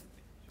safe,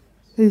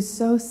 who's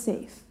so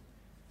safe.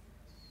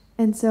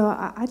 And so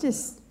I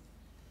just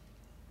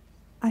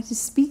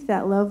speak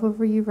that love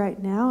over you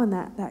right now, and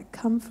that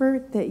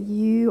comfort that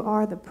you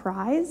are the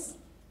prize.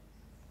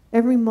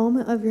 Every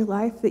moment of your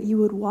life that you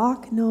would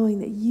walk knowing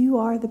that you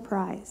are the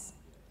prize.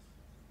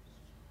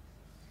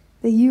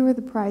 That you are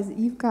the prize, that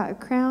you've got a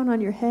crown on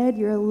your head,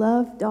 you're a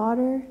loved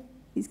daughter.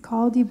 He's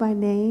called you by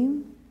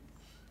name.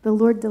 The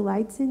Lord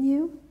delights in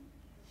you.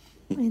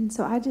 And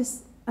so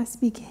I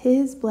speak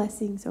his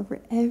blessings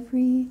over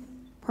every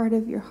part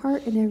of your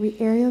heart and every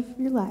area of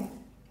your life.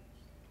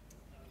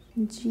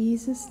 In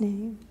Jesus'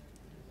 name.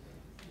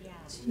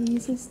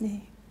 Jesus'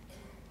 name.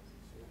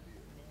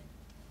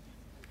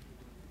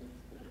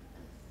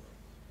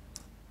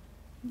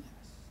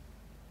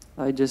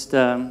 I just,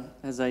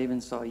 as I even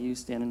saw you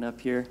standing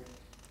up here,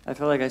 I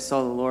felt like I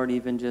saw the Lord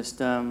even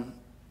just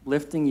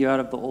lifting you out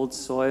of the old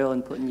soil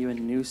and putting you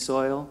in new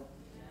soil,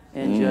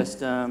 and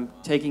just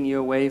taking you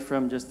away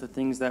from just the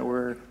things that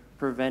were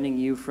preventing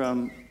you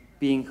from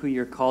being who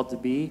you're called to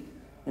be.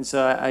 And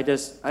so I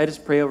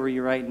just pray over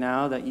you right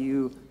now that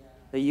you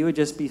that you would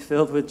just be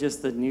filled with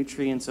just the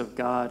nutrients of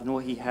God and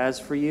what he has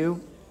for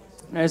you.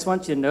 And I just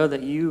want you to know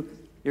that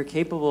you're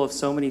capable of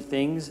so many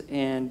things,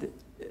 and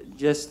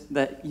just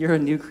that you're a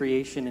new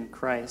creation in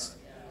Christ.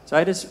 So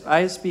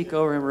I speak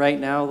over him right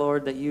now,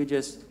 Lord, that you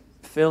just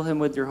fill him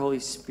with your Holy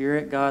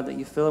Spirit, God, that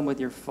you fill him with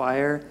your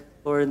fire,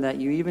 Lord, and that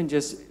you even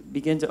just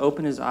begin to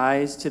open his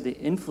eyes to the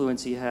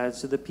influence he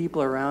has, to the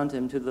people around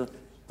him, to the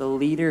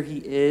leader he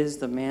is,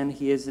 the man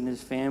he is in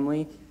his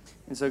family.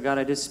 And so, God,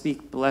 I just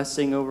speak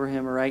blessing over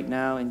him right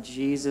now in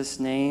Jesus'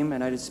 name,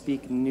 and I just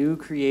speak new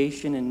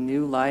creation and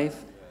new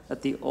life,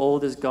 that the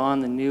old is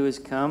gone, the new has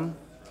come,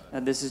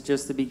 and this is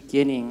just the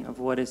beginning of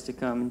what is to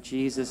come in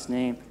Jesus'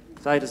 name.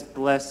 So I just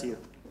bless you,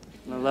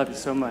 and I love you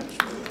so much.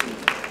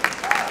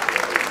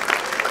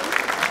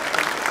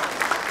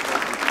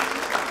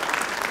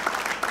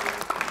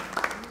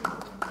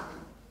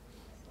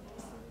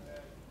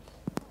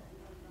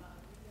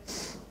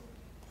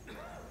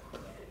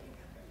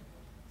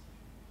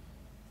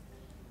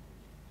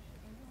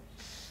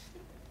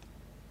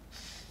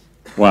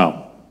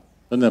 Wow.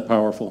 Isn't that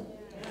powerful?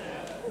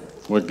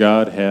 What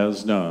God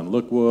has done.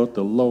 Look what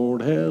the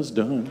Lord has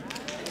done.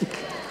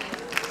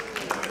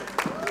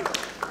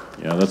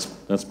 Yeah,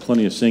 that's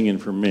plenty of singing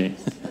from me.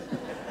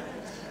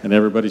 And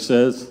everybody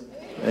says,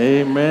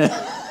 amen.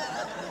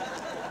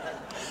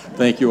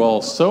 Thank you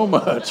all so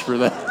much for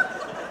that.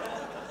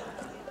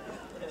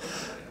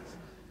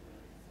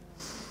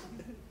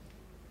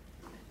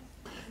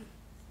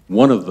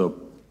 One of the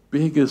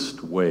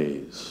biggest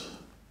ways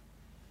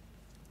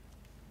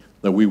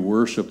that we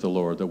worship the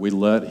Lord, that we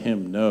let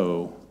him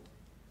know,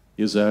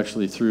 is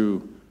actually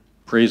through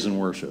praise and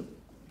worship,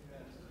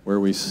 where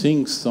we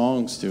sing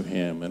songs to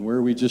him and where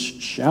we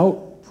just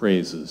shout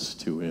praises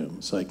to him.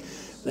 It's like,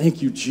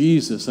 thank you,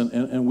 Jesus.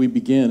 And we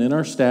begin in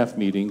our staff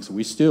meetings.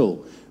 We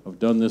still have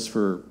done this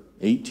for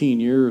 18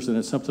 years, and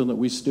it's something that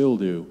we still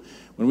do.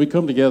 When we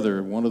come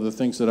together, one of the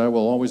things that I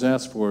will always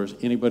ask for is,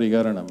 anybody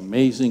got an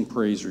amazing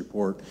praise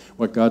report,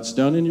 what God's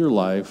done in your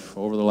life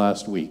over the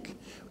last week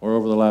or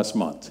over the last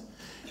month?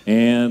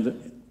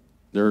 And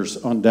there's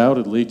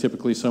undoubtedly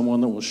typically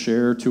someone that will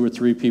share, 2 or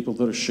 3 people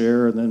that'll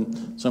share, and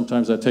then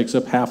sometimes that takes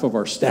up half of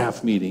our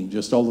staff meeting,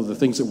 just all of the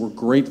things that we're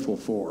grateful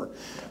for,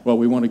 what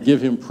we want to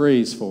give him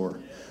praise for.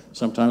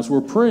 Sometimes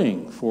we're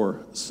praying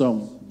for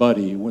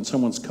somebody when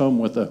someone's come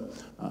with a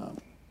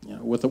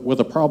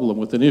problem,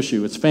 with an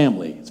issue. It's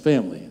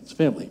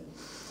family.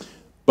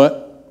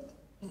 But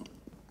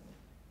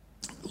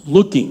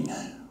looking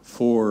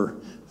for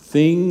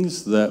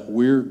things that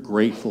we're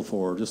grateful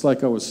for, just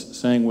like I was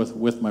saying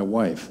with my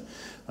wife.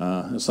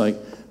 It's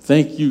like,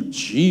 thank you,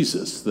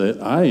 Jesus,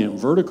 that I am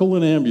vertical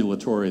and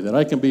ambulatory, that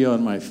I can be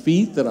on my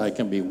feet, that I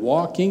can be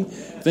walking.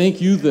 Thank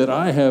you that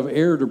I have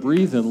air to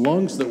breathe and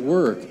lungs that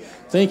work.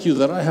 Thank you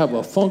that I have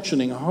a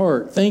functioning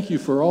heart. Thank you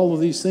for all of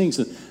these things.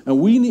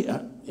 And we need,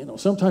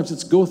 sometimes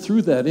it's go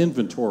through that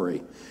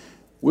inventory.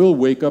 We'll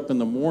wake up in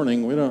the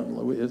morning.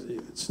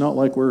 It's not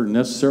like we're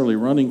necessarily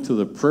running to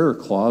the prayer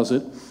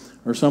closet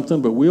or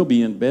something, but we'll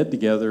be in bed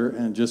together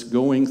and just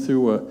going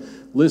through a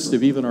list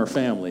of even our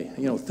family.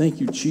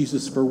 Thank you,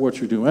 Jesus, for what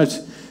you're doing.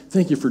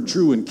 Thank you for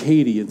Drew and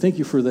Katie, and thank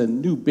you for the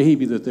new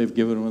baby that they've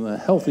given them, and the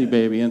healthy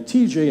baby, and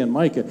TJ and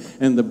Micah,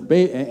 and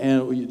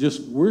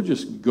we're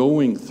just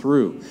going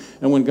through.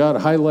 And when God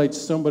highlights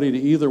somebody to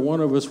either one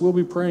of us, we'll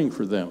be praying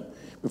for them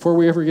before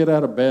we ever get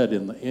out of bed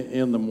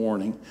in the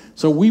morning.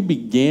 So we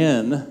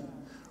begin.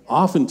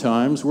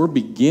 Oftentimes, we're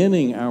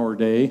beginning our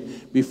day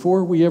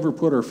before we ever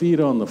put our feet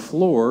on the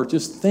floor,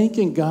 just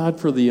thanking God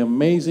for the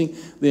amazing,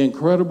 the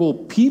incredible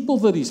people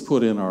that he's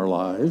put in our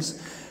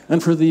lives,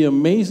 and for the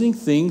amazing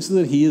things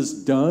that he has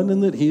done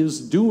and that he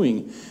is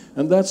doing.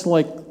 And that's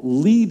like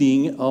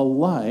leading a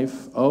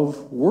life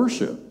of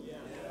worship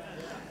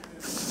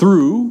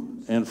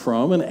through and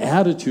from an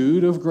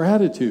attitude of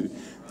gratitude.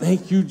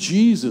 Thank you,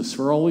 Jesus,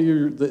 for all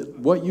of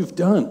what you've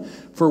done,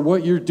 for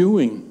what you're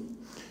doing.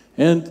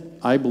 And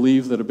I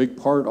believe that a big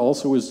part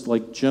also is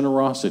like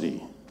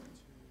generosity.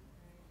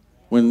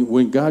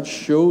 When God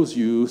shows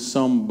you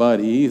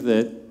somebody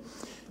that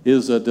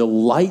is a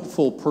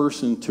delightful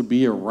person to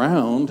be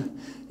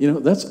around,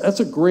 that's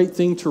a great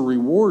thing to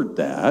reward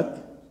that.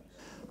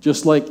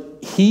 Just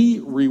like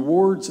he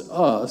rewards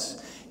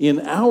us in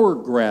our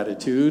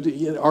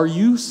gratitude. Are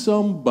you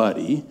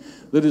somebody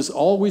that is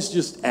always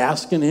just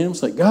asking him,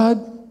 it's like,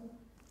 God,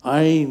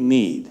 I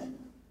need.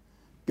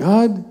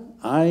 God,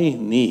 I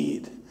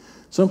need.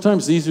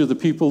 Sometimes these are the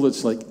people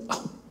that's like,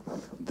 oh,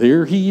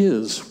 there he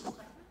is.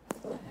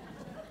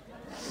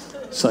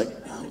 It's like,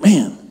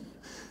 man,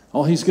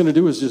 all he's going to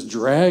do is just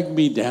drag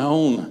me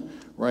down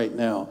right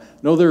now.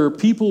 No, there are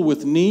people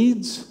with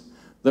needs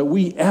that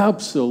we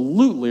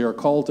absolutely are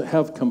called to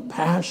have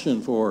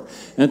compassion for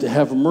and to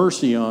have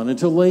mercy on and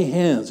to lay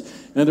hands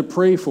and to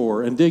pray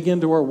for and dig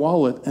into our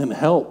wallet and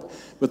help.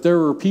 But there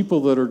are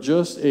people that are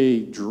just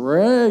a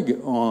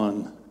drag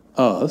on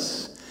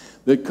us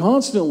that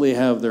constantly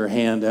have their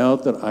hand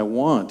out that I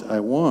want.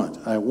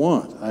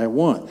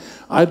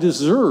 I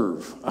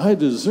deserve.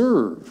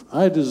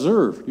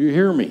 You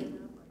hear me?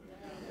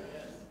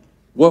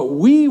 What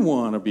we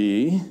want to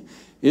be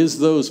is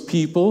those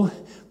people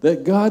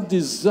that God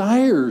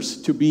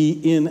desires to be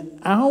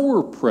in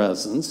our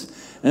presence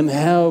and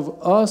have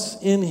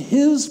us in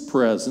His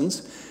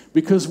presence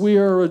because we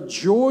are a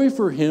joy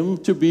for Him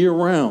to be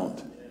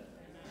around.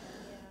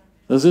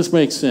 Does this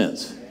make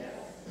sense?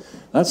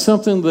 That's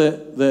something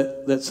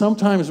that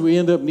sometimes we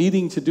end up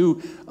needing to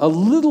do a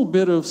little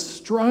bit of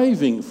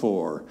striving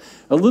for,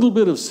 a little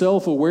bit of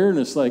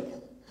self-awareness, like,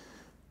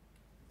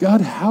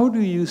 God, how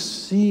do you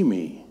see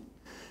me?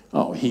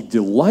 Oh, He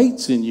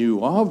delights in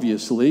you,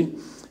 obviously,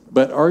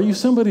 but are you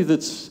somebody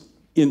that's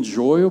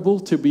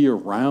enjoyable to be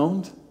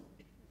around?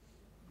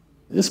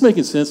 Is this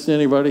making sense to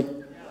anybody?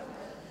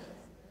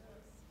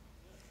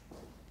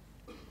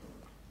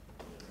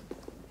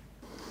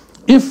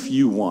 If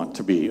you want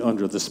to be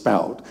under the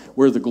spout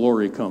where the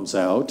glory comes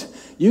out,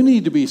 you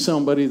need to be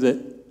somebody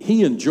that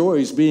He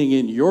enjoys being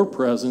in your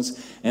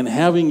presence and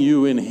having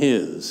you in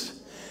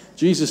His.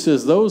 Jesus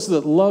says, those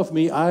that love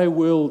me, I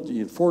will,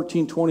 in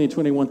 14, 20, and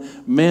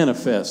 21,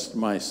 manifest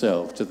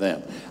myself to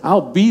them.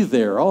 I'll be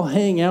there. I'll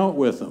hang out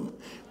with them.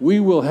 We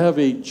will have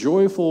a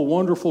joyful,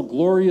 wonderful,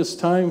 glorious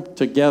time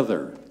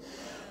together.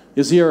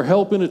 Is He our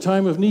help in a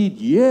time of need?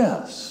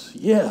 Yes,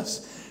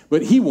 yes.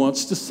 But He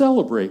wants to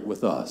celebrate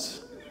with us.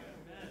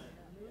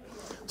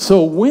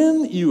 So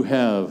when you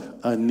have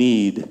a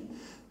need,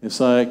 it's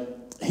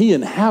like He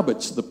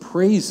inhabits the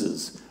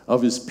praises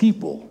of His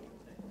people.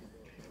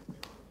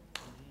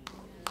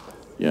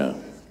 Yeah.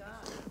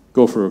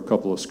 Go for a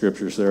couple of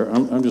scriptures there.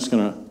 I'm just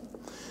going to...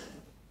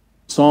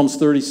 Psalms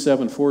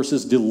 37:4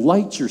 says,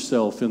 delight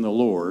yourself in the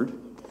Lord.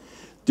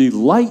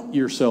 Delight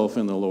yourself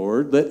in the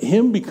Lord. Let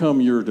Him become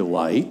your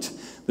delight.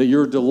 That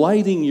you're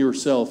delighting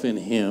yourself in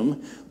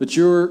Him. That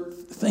you're...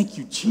 Thank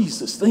you,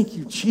 Jesus. Thank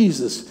you,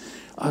 Jesus.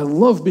 I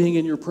love being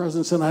in your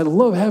presence, and I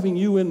love having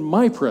you in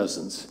my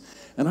presence.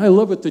 And I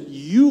love it that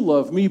you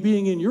love me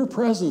being in your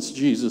presence,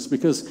 Jesus,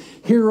 because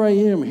here I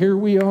am, here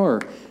we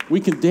are. We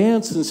can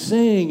dance and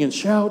sing and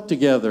shout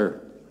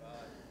together.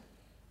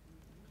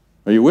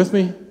 Are you with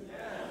me?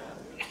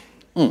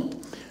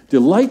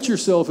 Delight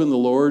yourself in the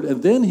Lord,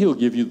 and then He'll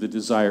give you the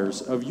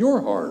desires of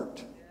your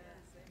heart.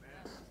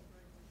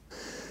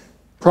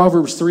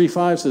 Proverbs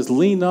 3:5 says,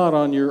 lean not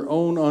on your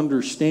own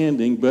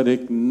understanding, but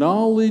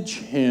acknowledge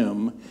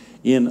Him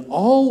in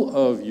all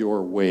of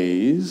your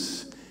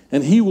ways,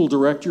 and He will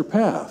direct your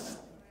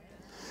path.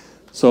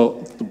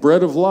 So the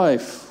bread of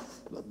life,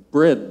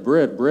 bread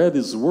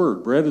is the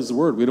Word. Bread is the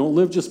Word. We don't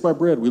live just by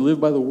bread. We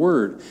live by the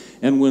Word.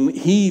 And when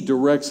He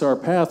directs our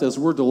path, as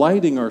we're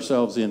delighting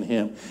ourselves in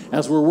Him,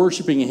 as we're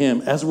worshiping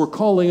Him, as we're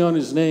calling on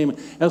His name,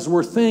 as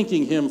we're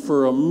thanking Him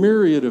for a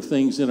myriad of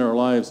things in our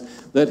lives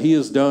that He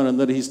has done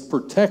and that He's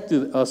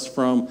protected us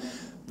from,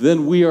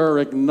 then we are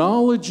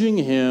acknowledging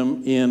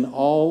Him in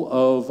all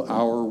of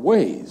our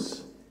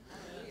ways.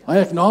 I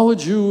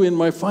acknowledge you in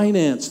my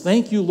finance.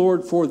 Thank you,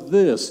 Lord, for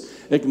this.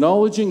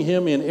 Acknowledging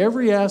Him in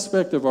every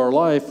aspect of our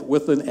life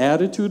with an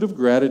attitude of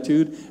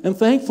gratitude and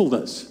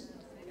thankfulness.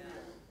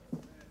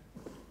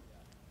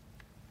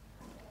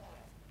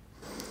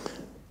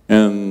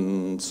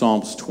 And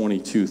Psalms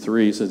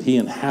 22:3 says, He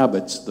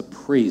inhabits the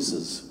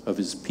praises of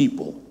His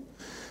people.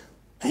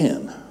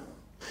 Man,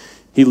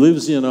 He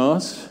lives in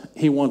us.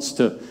 He wants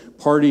to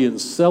party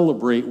and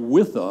celebrate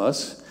with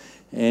us.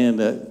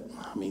 And,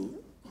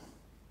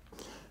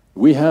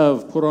 we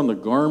have put on the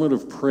garment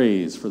of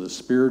praise for the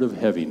spirit of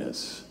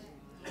heaviness.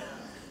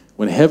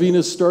 When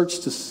heaviness starts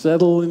to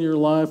settle in your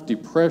life,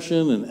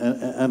 depression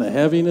and a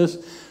heaviness,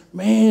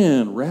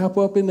 man, wrap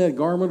up in that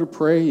garment of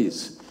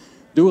praise.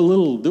 Do a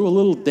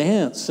little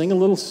dance, sing a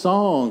little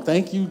song.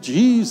 Thank you,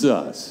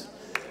 Jesus.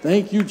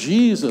 Thank you,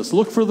 Jesus.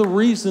 Look for the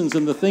reasons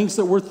and the things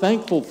that we're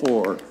thankful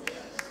for.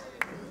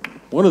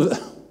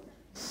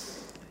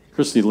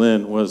 Christy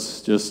Lynn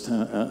was just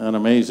an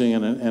amazing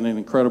and an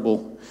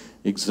incredible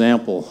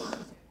example.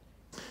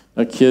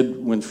 A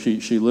kid, when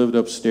she lived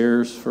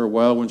upstairs for a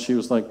while, when she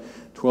was like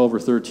 12 or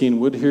 13,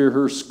 would hear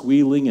her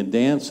squealing and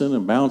dancing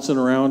and bouncing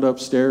around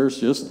upstairs,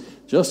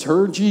 just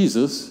her and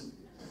Jesus.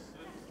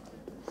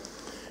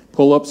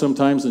 Pull up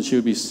sometimes and she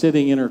would be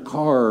sitting in her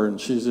car and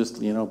she's just,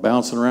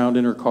 bouncing around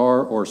in her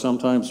car, or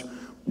sometimes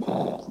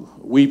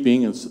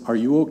weeping and, are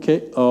you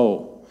okay?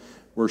 Oh,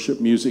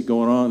 worship music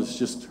going on. It's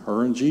just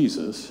her and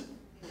Jesus.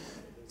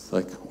 It's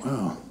like,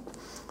 wow.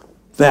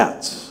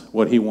 That's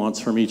what He wants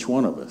from each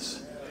one of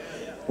us.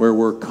 Where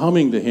we're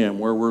coming to Him,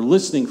 where we're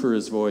listening for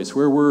His voice,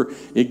 where we're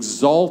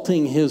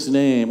exalting His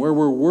name, where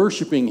we're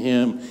worshiping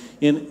Him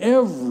in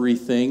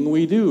everything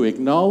we do.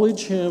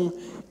 Acknowledge Him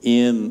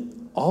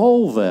in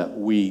all that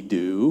we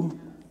do,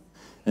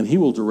 and He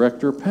will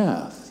direct our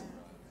path.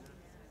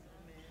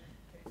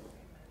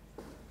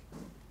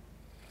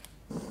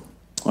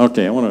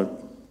 Okay, I wanted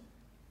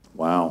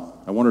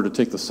to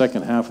take the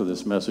second half of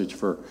this message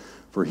for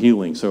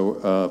healing.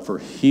 So for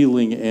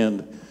healing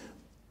and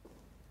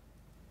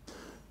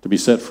to be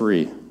set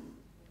free. Let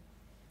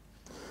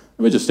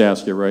me just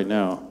ask you right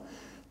now.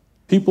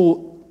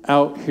 People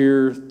out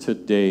here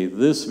today,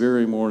 this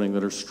very morning,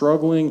 that are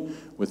struggling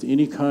with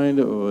any kind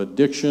of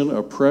addiction,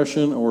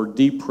 oppression, or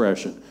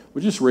depression?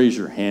 Would you just raise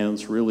your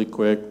hands really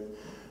quick?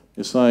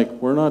 It's like,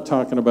 we're not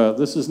talking about,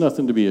 this is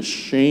nothing to be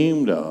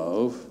ashamed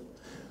of.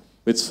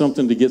 It's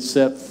something to get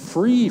set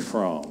free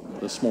from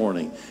this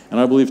morning. And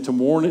I believe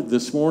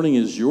this morning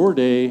is your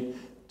day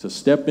to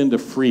step into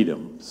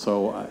freedom.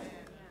 So,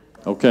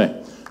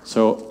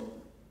 So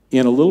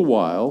in a little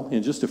while,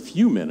 in just a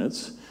few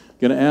minutes,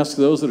 I'm going to ask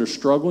those that are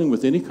struggling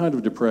with any kind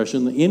of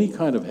depression, any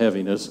kind of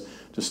heaviness,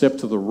 to step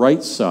to the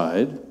right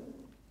side.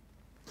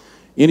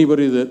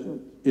 Anybody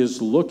that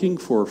is looking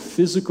for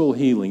physical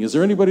healing. Is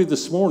there anybody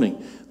this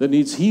morning that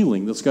needs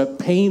healing, that's got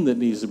pain that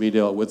needs to be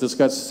dealt with, that's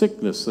got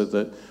sickness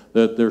that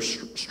they're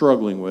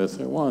struggling with?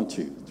 1,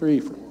 2, 3,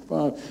 4,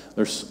 5.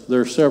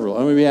 There's several.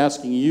 I'm going to be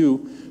asking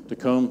you to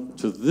come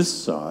to this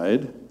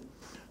side.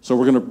 So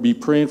we're going to be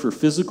praying for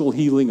physical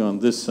healing on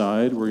this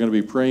side. We're going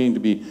to be praying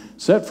to be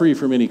set free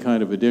from any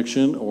kind of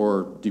addiction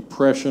or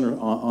depression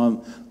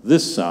on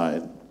this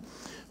side.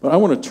 But I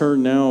want to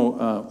turn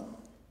now,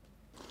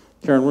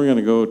 Karen, we're going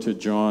to go to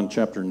John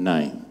chapter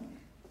 9.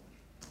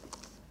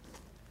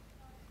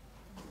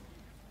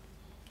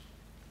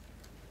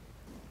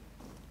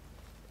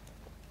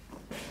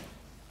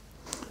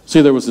 See,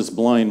 there was this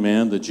blind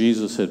man that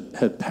Jesus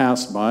had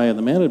passed by, and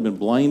the man had been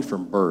blind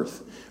from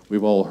birth.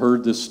 We've all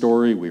heard this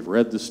story. We've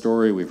read this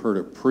story. We've heard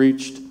it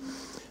preached.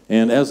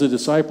 And as the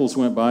disciples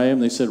went by him,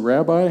 they said,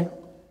 Rabbi,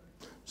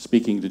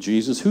 speaking to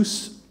Jesus,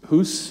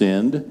 who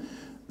sinned,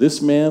 this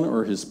man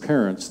or his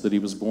parents, that he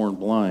was born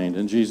blind?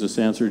 And Jesus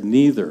answered,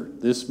 neither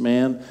this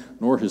man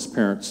nor his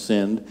parents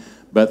sinned,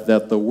 but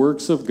that the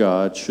works of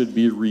God should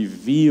be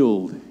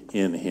revealed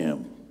in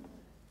him.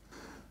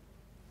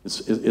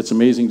 It's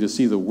amazing to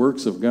see the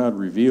works of God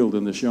revealed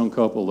in this young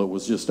couple that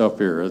was just up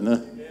here, isn't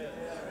it?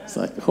 It's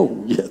like,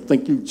 oh, yeah,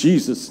 thank you,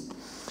 Jesus.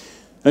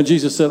 And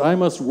Jesus said, I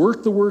must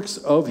work the works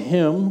of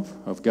him,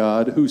 of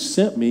God, who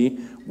sent me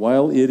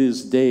while it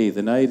is day.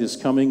 The night is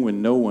coming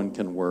when no one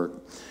can work.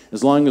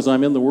 As long as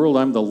I'm in the world,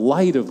 I'm the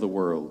light of the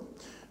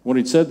world. When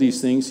he'd said these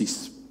things, he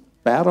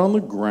spat on the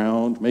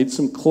ground, made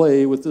some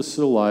clay with the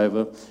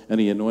saliva,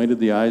 and he anointed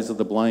the eyes of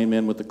the blind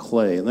man with the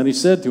clay. And then he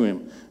said to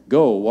him,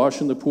 go,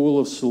 wash in the pool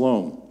of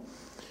Siloam.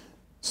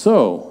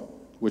 So,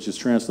 which is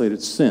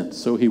translated sent.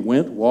 So he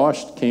went,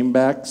 washed, came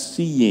back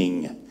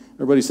seeing.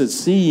 Everybody said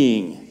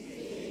seeing.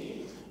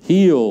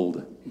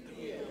 Healed.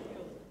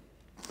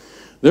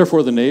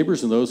 Therefore the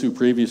neighbors and those who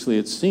previously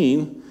had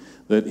seen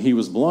that he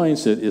was blind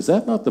said, is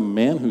that not the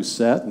man who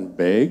sat and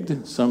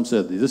begged? Some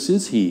said, this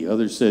is he.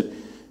 Others said,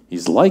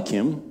 he's like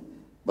him.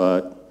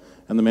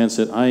 And the man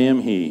said, I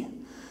am he.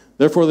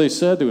 Therefore they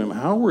said to him,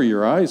 how were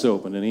your eyes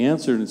opened? And he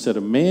answered and said,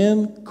 a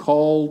man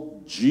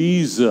called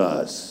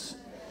Jesus.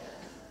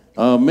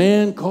 A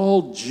man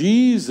called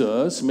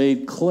Jesus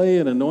made clay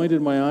and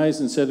anointed my eyes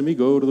and said to me,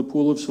 go to the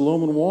pool of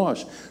Siloam and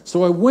wash.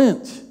 So I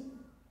went.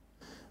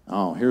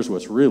 Oh, here's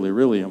what's really,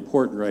 really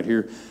important right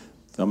here.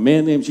 A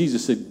man named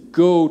Jesus said,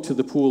 go to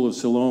the pool of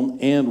Siloam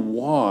and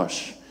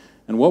wash.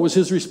 And what was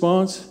his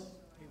response?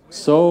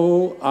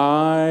 So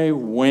I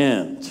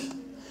went.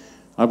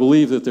 I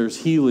believe that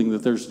there's healing,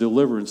 that there's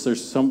deliverance,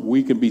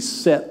 we can be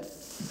set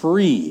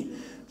free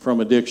from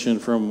addiction,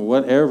 from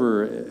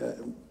whatever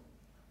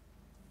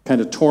kind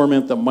of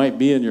torment that might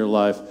be in your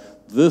life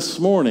this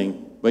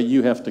morning, but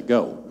you have to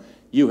go.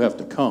 You have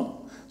to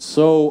come.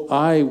 So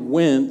I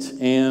went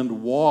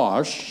and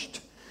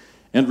washed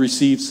and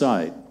received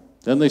sight.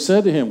 Then they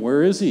said to him,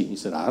 where is he? He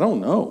said, I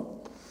don't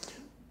know.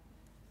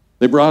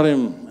 They brought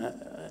him,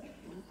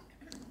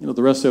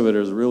 the rest of it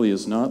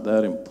is not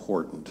that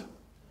important.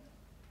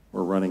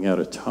 We're running out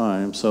of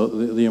time. So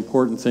the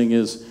important thing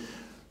is,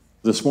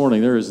 this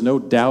morning, there is no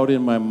doubt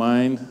in my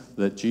mind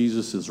that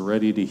Jesus is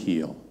ready to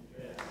heal.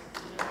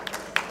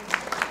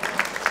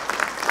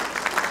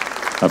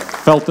 I've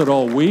felt it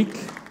all week.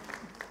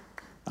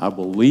 I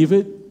believe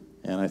it.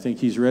 And I think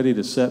he's ready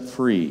to set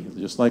free,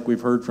 just like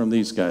we've heard from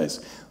these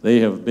guys.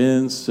 They have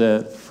been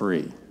set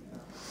free.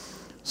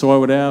 So I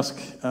would ask,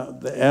 are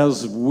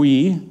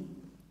we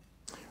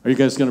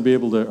going to be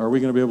able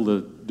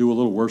to do a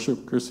little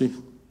worship, Chrissy?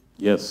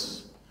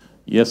 Yes.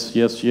 Yes,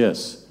 yes,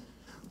 yes.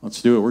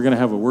 Let's do it. We're going to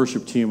have a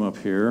worship team up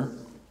here.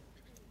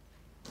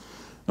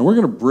 And we're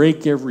going to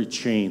break every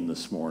chain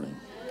this morning.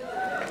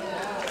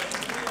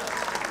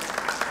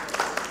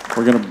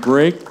 We're going to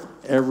break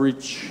every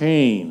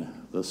chain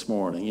this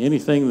morning.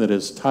 Anything that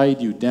has tied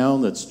you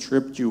down, that's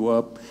tripped you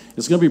up,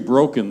 is going to be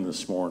broken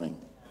this morning.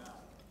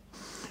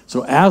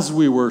 So as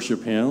we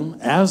worship him,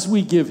 as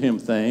we give him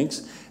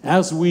thanks,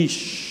 as we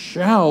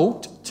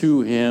shout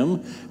to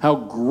him how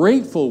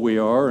grateful we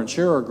are and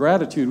share our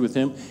gratitude with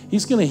him,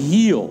 he's going to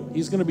heal.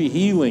 He's going to be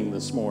healing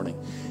this morning.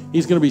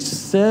 He's going to be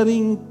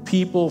setting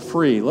people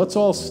free. Let's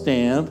all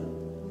stand.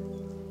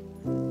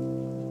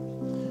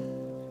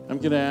 I'm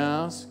going to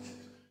ask